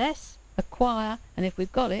possess, acquire, and if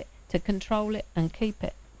we've got it, to control it and keep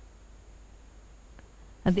it.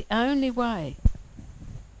 And the only way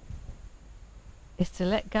is to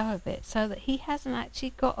let go of it so that he hasn't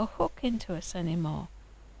actually got a hook into us anymore.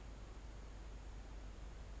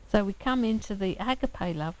 So we come into the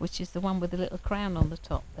agape love, which is the one with the little crown on the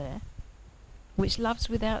top there, which loves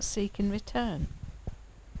without seeking return.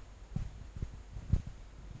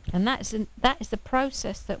 And that is the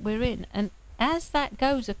process that we're in. And as that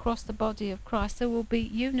goes across the body of Christ, there will be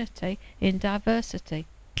unity in diversity.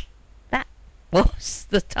 That was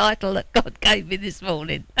the title that God gave me this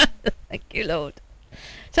morning. Thank you, Lord.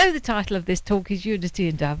 So the title of this talk is Unity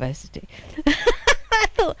in Diversity. I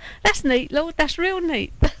thought, that's neat, Lord, that's real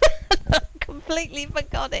neat. Completely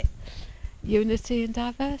forgot it. Unity and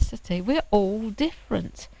diversity. We're all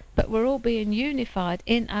different, but we're all being unified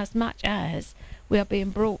in as much as we are being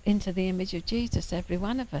brought into the image of Jesus, every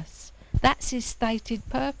one of us. That's his stated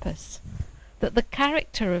purpose, that the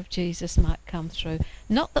character of Jesus might come through.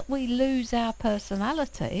 Not that we lose our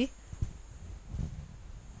personality,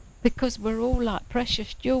 because we're all like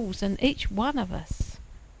precious jewels, and each one of us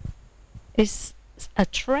is a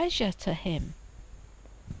treasure to him.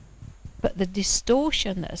 But the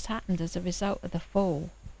distortion that has happened as a result of the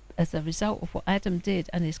fall, as a result of what Adam did,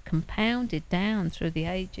 and is compounded down through the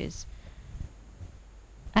ages,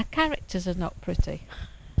 our characters are not pretty.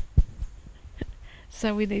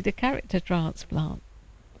 So we need a character transplant.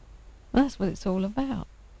 That's what it's all about.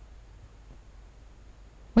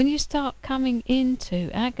 When you start coming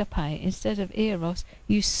into agape instead of eros,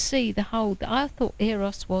 you see the whole. I thought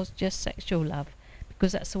eros was just sexual love,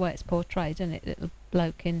 because that's the way it's portrayed, isn't it? Little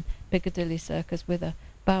bloke in Piccadilly Circus with a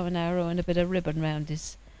bow and arrow and a bit of ribbon round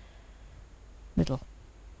his middle.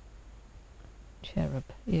 Cherub,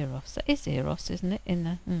 eros. That is eros, isn't it? In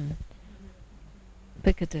the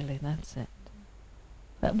Piccadilly, that's it.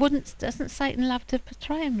 But doesn't Satan love to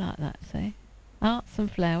portray him like that, see? Hearts and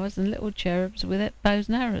flowers and little cherubs with it, bows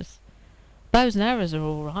and arrows. Bows and arrows are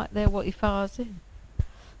all right. They're what he fires in.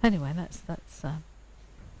 Anyway, that's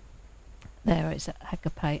there it's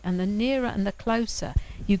agape. And the nearer and the closer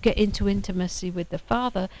you get into intimacy with the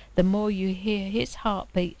Father, the more you hear his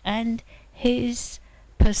heartbeat and his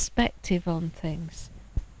perspective on things.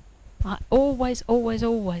 I always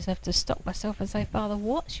have to stop myself and say, Father,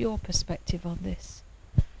 what's your perspective on this?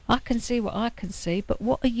 I can see what I can see, but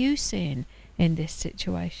what are you seeing in this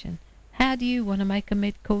situation? How do you want to make a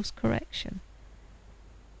mid-course correction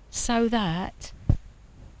so that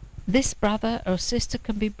this brother or sister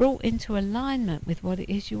can be brought into alignment with what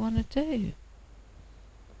it is you want to do?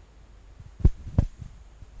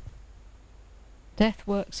 Death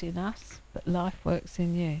works in us, but life works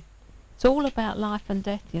in you. It's all about life and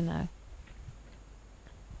death, you know.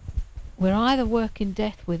 We're either working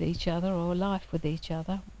death with each other or life with each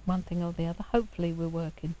other, one thing or the other. Hopefully we're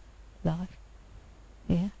working life.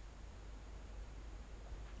 Yeah.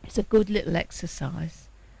 It's a good little exercise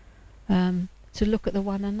to look at the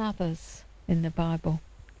one another's in the Bible.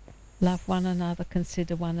 Love one another,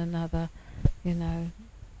 consider one another, you know,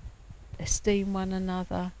 esteem one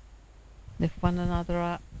another, lift one another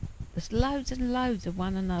up. There's loads and loads of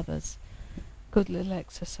one another's. Good little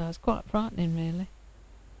exercise. Quite frightening, really.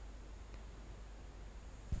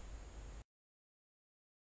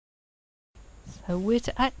 So we're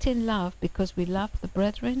to act in love because we love the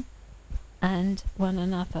brethren and one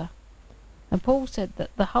another. And Paul said that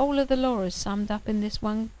the whole of the law is summed up in this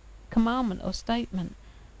one commandment or statement,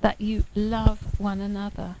 that you love one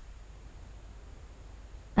another.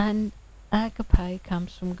 And agape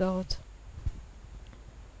comes from God.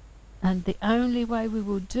 And the only way we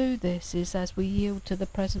will do this is as we yield to the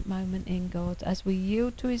present moment in God, as we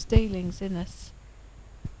yield to his dealings in us.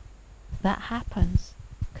 That happens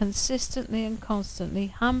consistently and constantly,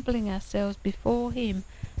 humbling ourselves before him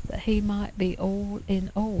that he might be all in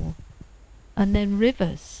all. And then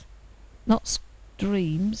rivers, not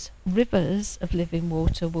streams, rivers of living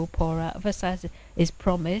water will pour out of us as is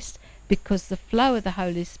promised, because the flow of the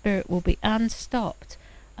Holy Spirit will be unstopped,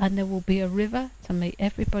 and there will be a river to meet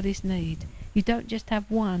everybody's need. You don't just have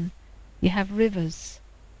one, you have rivers.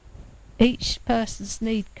 Each person's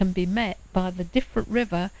need can be met by the different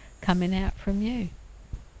river coming out from you.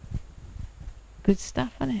 Good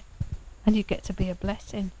stuff, isn't it? And you get to be a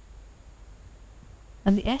blessing.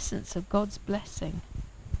 And the essence of God's blessing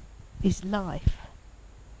is life.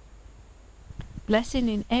 Blessing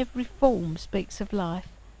in every form speaks of life,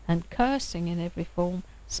 and cursing in every form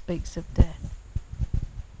speaks of death.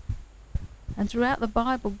 And throughout the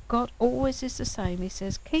Bible, God always is the same. He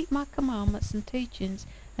says, keep my commandments and teachings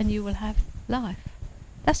and you will have life.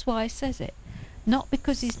 That's why he says it. Not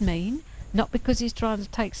because he's mean, not because he's trying to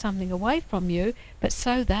take something away from you, but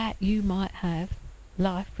so that you might have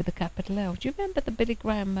life with a capital L. Do you remember the Billy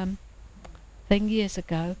Graham thing years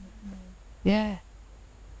ago? Yeah.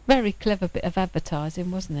 Very clever bit of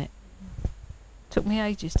advertising, wasn't it? Took me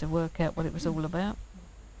ages to work out what it was all about.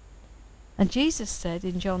 And Jesus said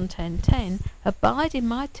in John 10:10, abide in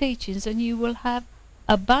my teachings and you will have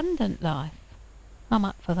abundant life. I'm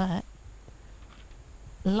up for that.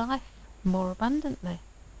 Life more abundantly.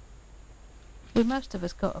 We most of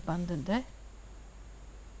us got abundant death.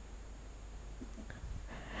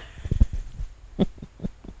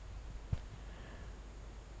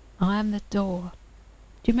 I am the door.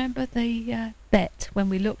 Do you remember the bet when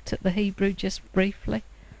we looked at the Hebrew just briefly?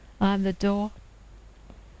 I am the door.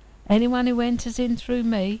 Anyone who enters in through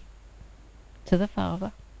me to the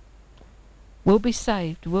Father will be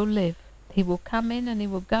saved, will live. He will come in and he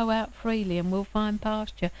will go out freely and will find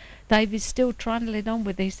pasture. David's still trundling on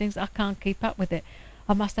with these things. I can't keep up with it.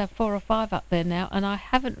 I must have 4 or 5 up there now, and I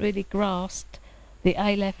haven't really grasped the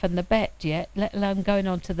Aleph and the Bet yet, let alone going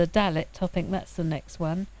on to the Dalet. I think that's the next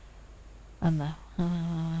one. And the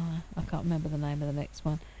I can't remember the name of the next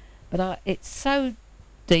one. But it's so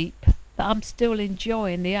deep that I'm still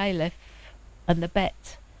enjoying the Aleph and the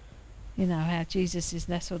Bet. You know, how Jesus is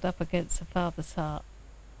nestled up against the Father's heart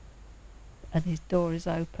and his door is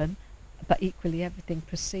open, but equally everything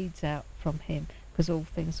proceeds out from him because all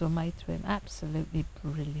things were made through him. Absolutely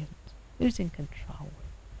brilliant. Who's in control?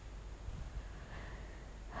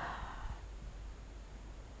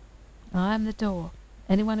 I am the door.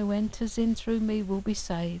 Anyone who enters in through me will be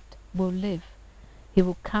saved, will live. He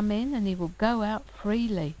will come in and he will go out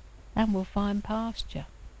freely and will find pasture.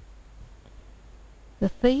 The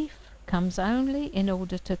thief comes only in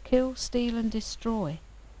order to kill, steal and destroy.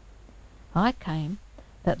 I came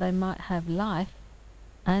that they might have life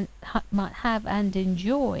and might have and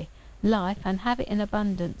enjoy life and have it in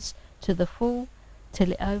abundance to the full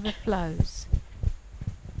till it overflows.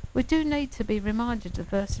 We do need to be reminded of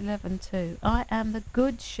verse 11 too. I am the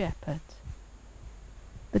good shepherd.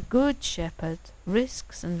 The good shepherd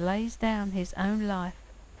risks and lays down his own life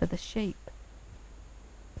for the sheep.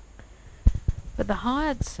 But the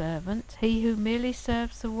hired servant, he who merely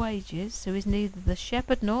serves the wages, who is neither the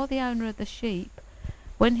shepherd nor the owner of the sheep,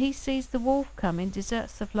 when he sees the wolf coming,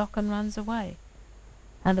 deserts the flock and runs away.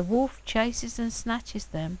 And the wolf chases and snatches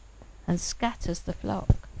them and scatters the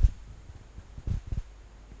flock.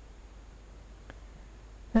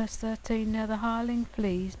 Verse 13, now the hireling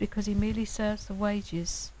flees because he merely serves the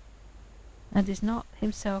wages and is not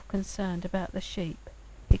himself concerned about the sheep.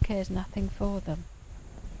 He cares nothing for them.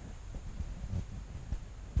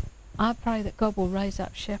 I pray that God will raise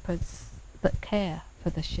up shepherds that care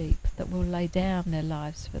for the sheep, that will lay down their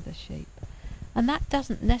lives for the sheep. And that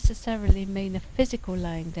doesn't necessarily mean a physical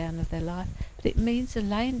laying down of their life, but it means a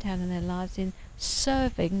laying down in their lives in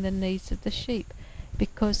serving the needs of the sheep.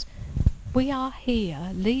 Because we are here,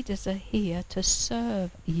 leaders are here to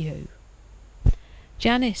serve you.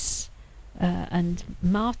 Janice and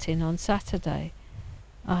Martin on Saturday,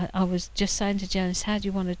 I was just saying to Janice, how do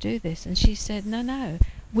you want to do this? And she said, no,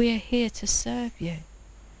 we're here to serve you.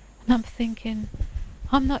 And I'm thinking,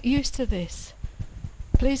 I'm not used to this.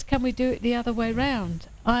 Please can we do it the other way round?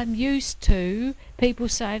 I'm used to people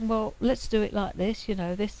saying, well, let's do it like this, you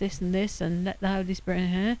know, this and this, and let the Holy Spirit in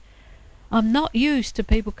here. I'm not used to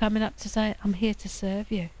people coming up to say, I'm here to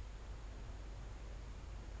serve you.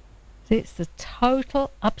 See, it's the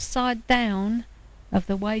total upside down of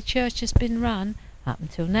the way church has been run up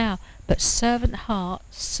until now. But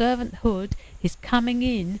servanthood is coming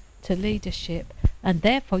in to leadership, and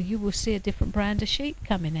therefore you will see a different brand of sheep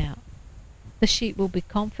coming out. The sheep will be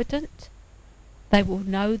confident. They will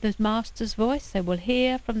know the master's voice. They will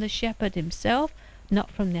hear from the shepherd himself,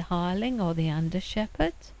 not from the hireling or the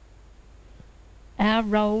under-shepherd. Our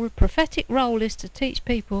role, prophetic role, is to teach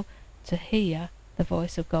people to hear the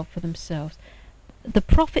voice of God for themselves. The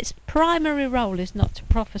prophet's primary role is not to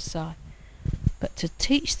prophesy, but to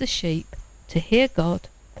teach the sheep to hear God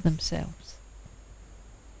for themselves.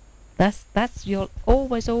 That's you'll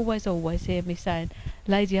always hear me saying,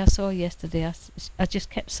 lady I saw yesterday, I just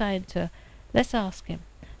kept saying to her, let's ask him,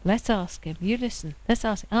 you listen, let's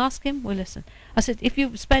ask him, we'll listen. I said, if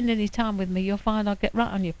you spend any time with me, you'll find I'll get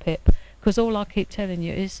right on your pip, because all I keep telling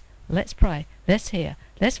you is, let's pray, let's hear,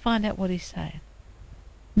 let's find out what he's saying.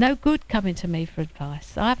 No good coming to me for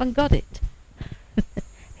advice. I haven't got it.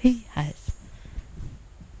 He has.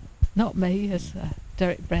 Not me, as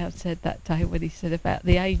Derek Brown said that day when he said about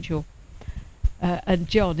the angel and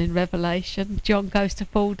John in Revelation. John goes to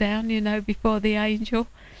fall down, before the angel,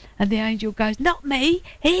 and the angel goes, not me,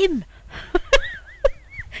 him.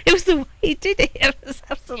 It was the way he did it. It was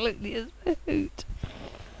absolutely a hoot.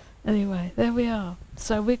 Anyway, there we are.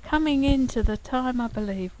 So we're coming into the time, I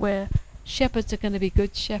believe, where shepherds are going to be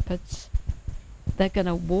good shepherds. They're going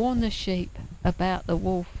to warn the sheep about the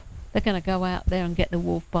wolf. They're going to go out there and get the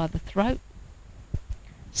wolf by the throat.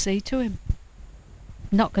 See to him.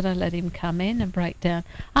 Not going to let him come in and break down.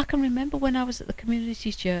 I can remember when I was at the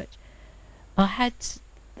community church,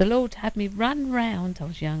 the Lord had me run round, I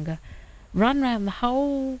was younger, run round the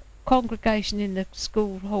whole congregation in the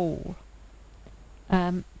school hall,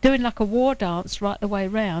 doing like a war dance right the way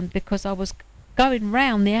round, because I was going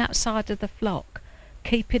round the outside of the flock,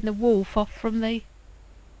 keeping the wolf off from the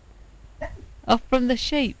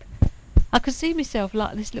sheep. I could see myself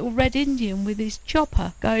like this little red Indian with his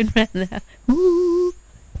chopper going round there. Woo!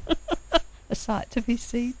 A sight to be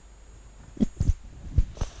seen.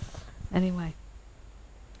 Anyway,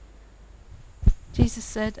 Jesus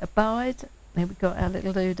said, abide. There we got our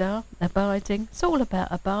little doodah, abiding. It's all about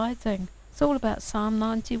abiding. It's all about Psalm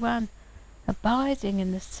 91. Abiding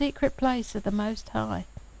in the secret place of the Most High.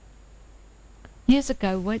 Years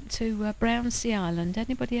ago, went to Brownsea Island.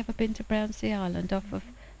 Anybody ever been to Brownsea Island off of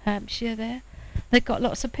Hampshire there? They've got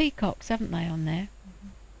lots of peacocks, haven't they, on there?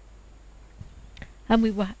 And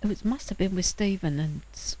it must have been with Stephen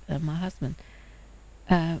and my husband.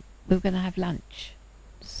 We were going to have lunch.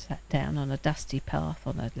 Sat down on a dusty path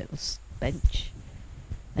on a little bench.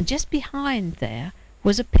 And just behind there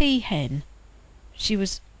was a peahen. She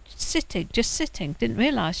was just sitting, didn't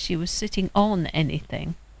realise she was sitting on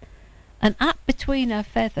anything. And up between her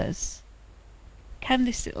feathers came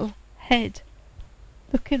this little head,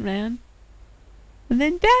 looking round, and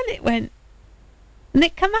then down it went, and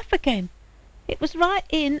it come up again. It was right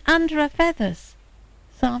in under her feathers.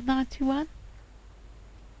 Psalm 91.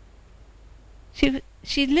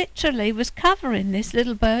 She literally was covering this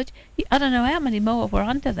little bird. I don't know how many more were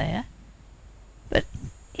under there, but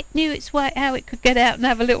it knew its way, how it could get out and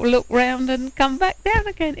have a little look round and come back down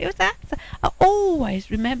again. It was I always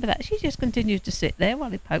remember that. She just continued to sit there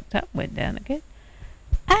while it poked up and went down again.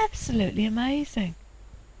 Absolutely amazing.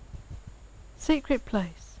 Secret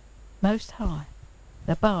place, Most High,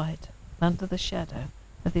 abide under the shadow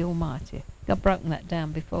of the Almighty. I've broken that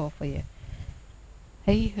down before for you.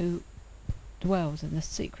 He who dwells in the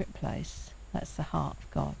secret place, that's the heart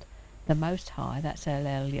of God. The Most High, that's El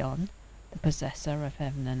Elyon, the possessor of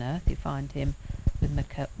heaven and earth. You find him with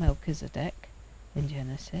Melchizedek in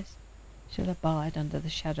Genesis. Shall abide under the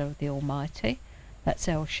shadow of the Almighty. That's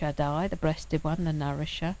El Shaddai, the breasted one, the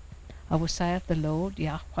nourisher. I will say of the Lord,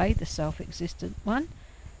 Yahweh, the self-existent one,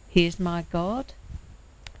 he is my God.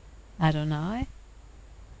 Adonai,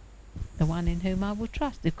 the one in whom I will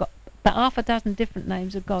trust. They've got about half a dozen different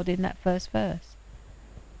names of God in that first verse.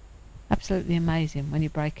 Absolutely amazing when you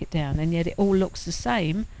break it down, and yet it all looks the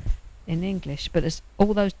same in English, but there's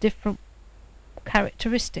all those different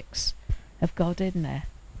characteristics of God in there.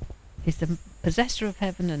 He's the possessor of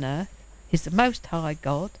heaven and earth. He's the Most High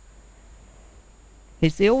God.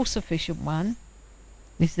 He's the all-sufficient one.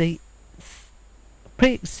 He's the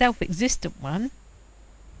self-existent one.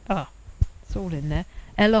 It's all in there.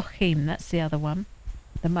 Elohim, that's the other one.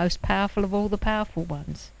 The most powerful of all the powerful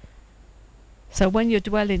ones. So when you're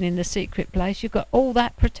dwelling in the secret place, you've got all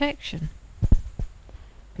that protection.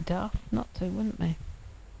 Be daft not to, wouldn't we?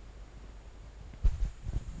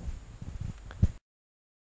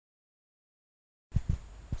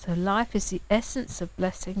 So life is the essence of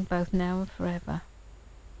blessing both now and forever.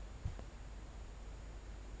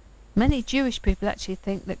 Many Jewish people actually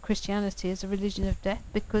think that Christianity is a religion of death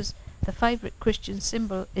because the favourite Christian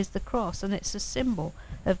symbol is the cross, and it's a symbol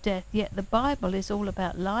of death. Yet the Bible is all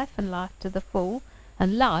about life and life to the full,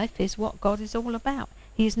 and life is what God is all about.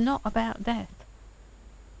 He is not about death.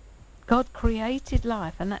 God created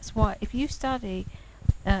life, and that's why if you study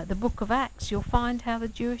the book of Acts, you'll find how the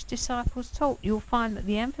Jewish disciples taught. You'll find that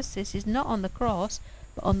the emphasis is not on the cross,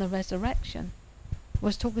 but on the resurrection. I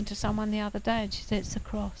was talking to someone the other day, and she said, it's the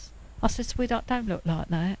cross. I said, sweetheart, don't look like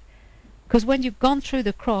that. Because when you've gone through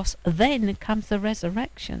the cross, then comes the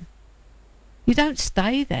resurrection. You don't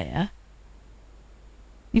stay there.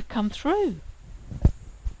 You come through.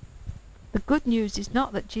 The good news is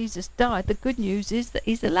not that Jesus died. The good news is that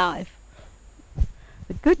he's alive.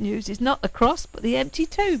 The good news is not the cross, but the empty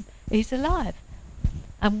tomb. He's alive.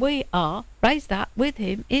 And we are raised up with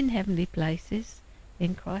him in heavenly places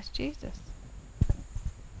in Christ Jesus.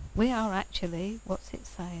 We are actually, what's it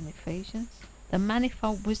say in Ephesians? The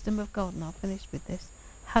manifold wisdom of God. And I'll finish with this.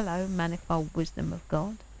 Hello, manifold wisdom of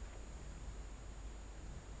God.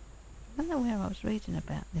 I don't know where I was reading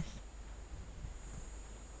about this.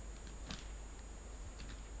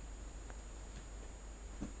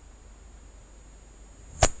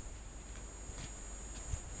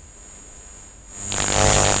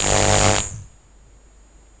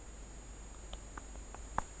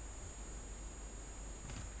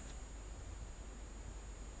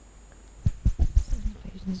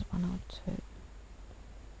 Ephesians 1 or 2.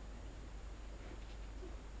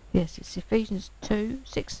 Yes, it's Ephesians 2,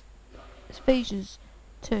 6. Ephesians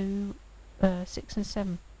 2, 6 and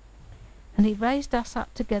 7. And he raised us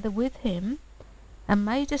up together with him and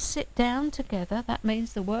made us sit down together. That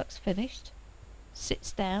means the work's finished.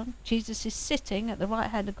 Sits down. Jesus is sitting at the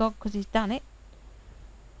right hand of God because he's done it.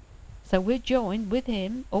 So we're joined with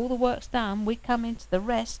him. All the work's done. We come into the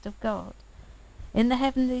rest of God in the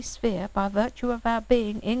heavenly sphere by virtue of our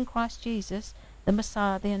being in Christ Jesus, the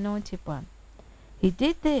Messiah, the Anointed One. He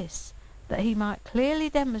did this that he might clearly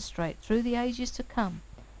demonstrate through the ages to come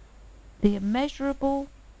the immeasurable,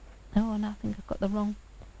 and I think I've got the wrong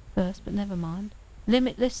verse, but never mind,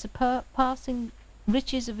 limitless, surpassing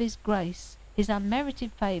riches of his grace, his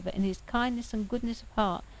unmerited favour, and his kindness and goodness of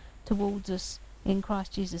heart towards us in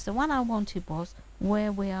Christ Jesus. The one I wanted was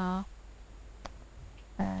where we are,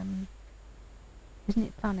 isn't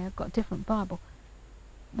it funny, I've got a different Bible,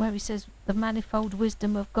 where he says the manifold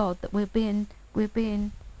wisdom of God, that we're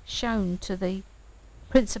being shown to the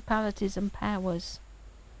principalities and powers,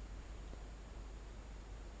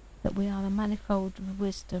 that we are the manifold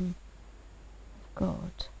wisdom of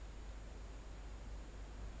God.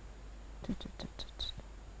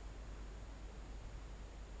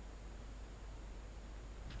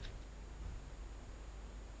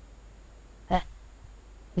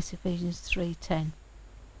 It's Ephesians 3:10.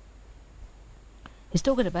 He's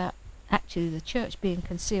talking about actually the church being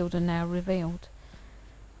concealed and now revealed.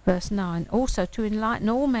 Verse 9, also to enlighten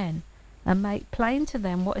all men and make plain to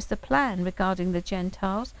them what is the plan regarding the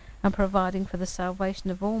Gentiles, and providing for the salvation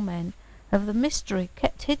of all men, of the mystery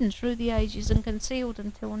kept hidden through the ages and concealed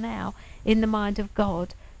until now in the mind of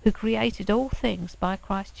God, who created all things by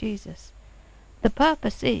Christ Jesus. The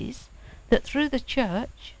purpose is that through the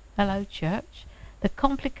church, hello church, the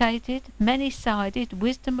complicated, many-sided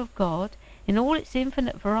wisdom of God, in all its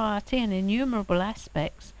infinite variety and innumerable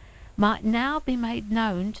aspects, might now be made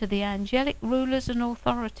known to the angelic rulers and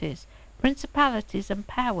authorities, principalities and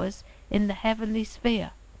powers in the heavenly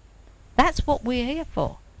sphere. That's what we're here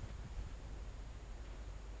for.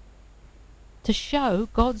 To show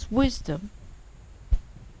God's wisdom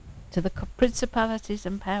to the principalities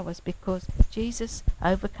and powers, because Jesus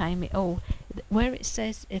overcame it all. Where it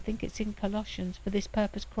says, I think it's in Colossians, for this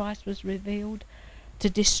purpose Christ was revealed to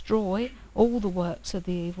destroy all the works of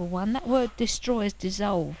the evil one. That word destroy is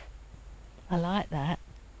dissolve. I like that.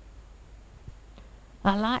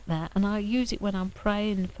 I like that, and I use it when I'm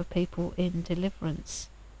praying for people in deliverance.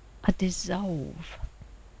 I dissolve,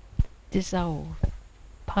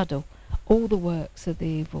 puddle, all the works of the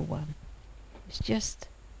evil one. It's just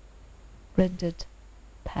rendered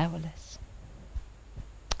powerless.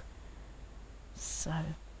 So,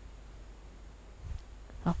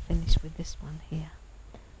 I'll finish with this one here.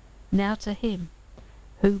 Now to him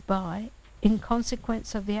who by, in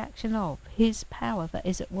consequence of the action of his power that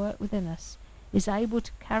is at work within us, is able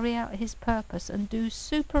to carry out his purpose and do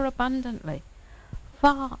superabundantly,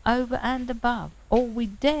 far over and above all we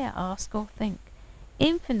dare ask or think,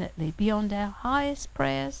 infinitely beyond our highest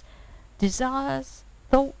prayers, desires,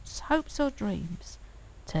 thoughts, hopes or dreams.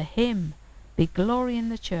 To him be glory in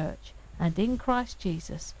the church and in Christ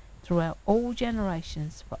Jesus throughout all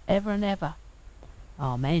generations, for ever and ever.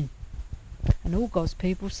 Amen. And all God's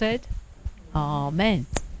people said, Amen.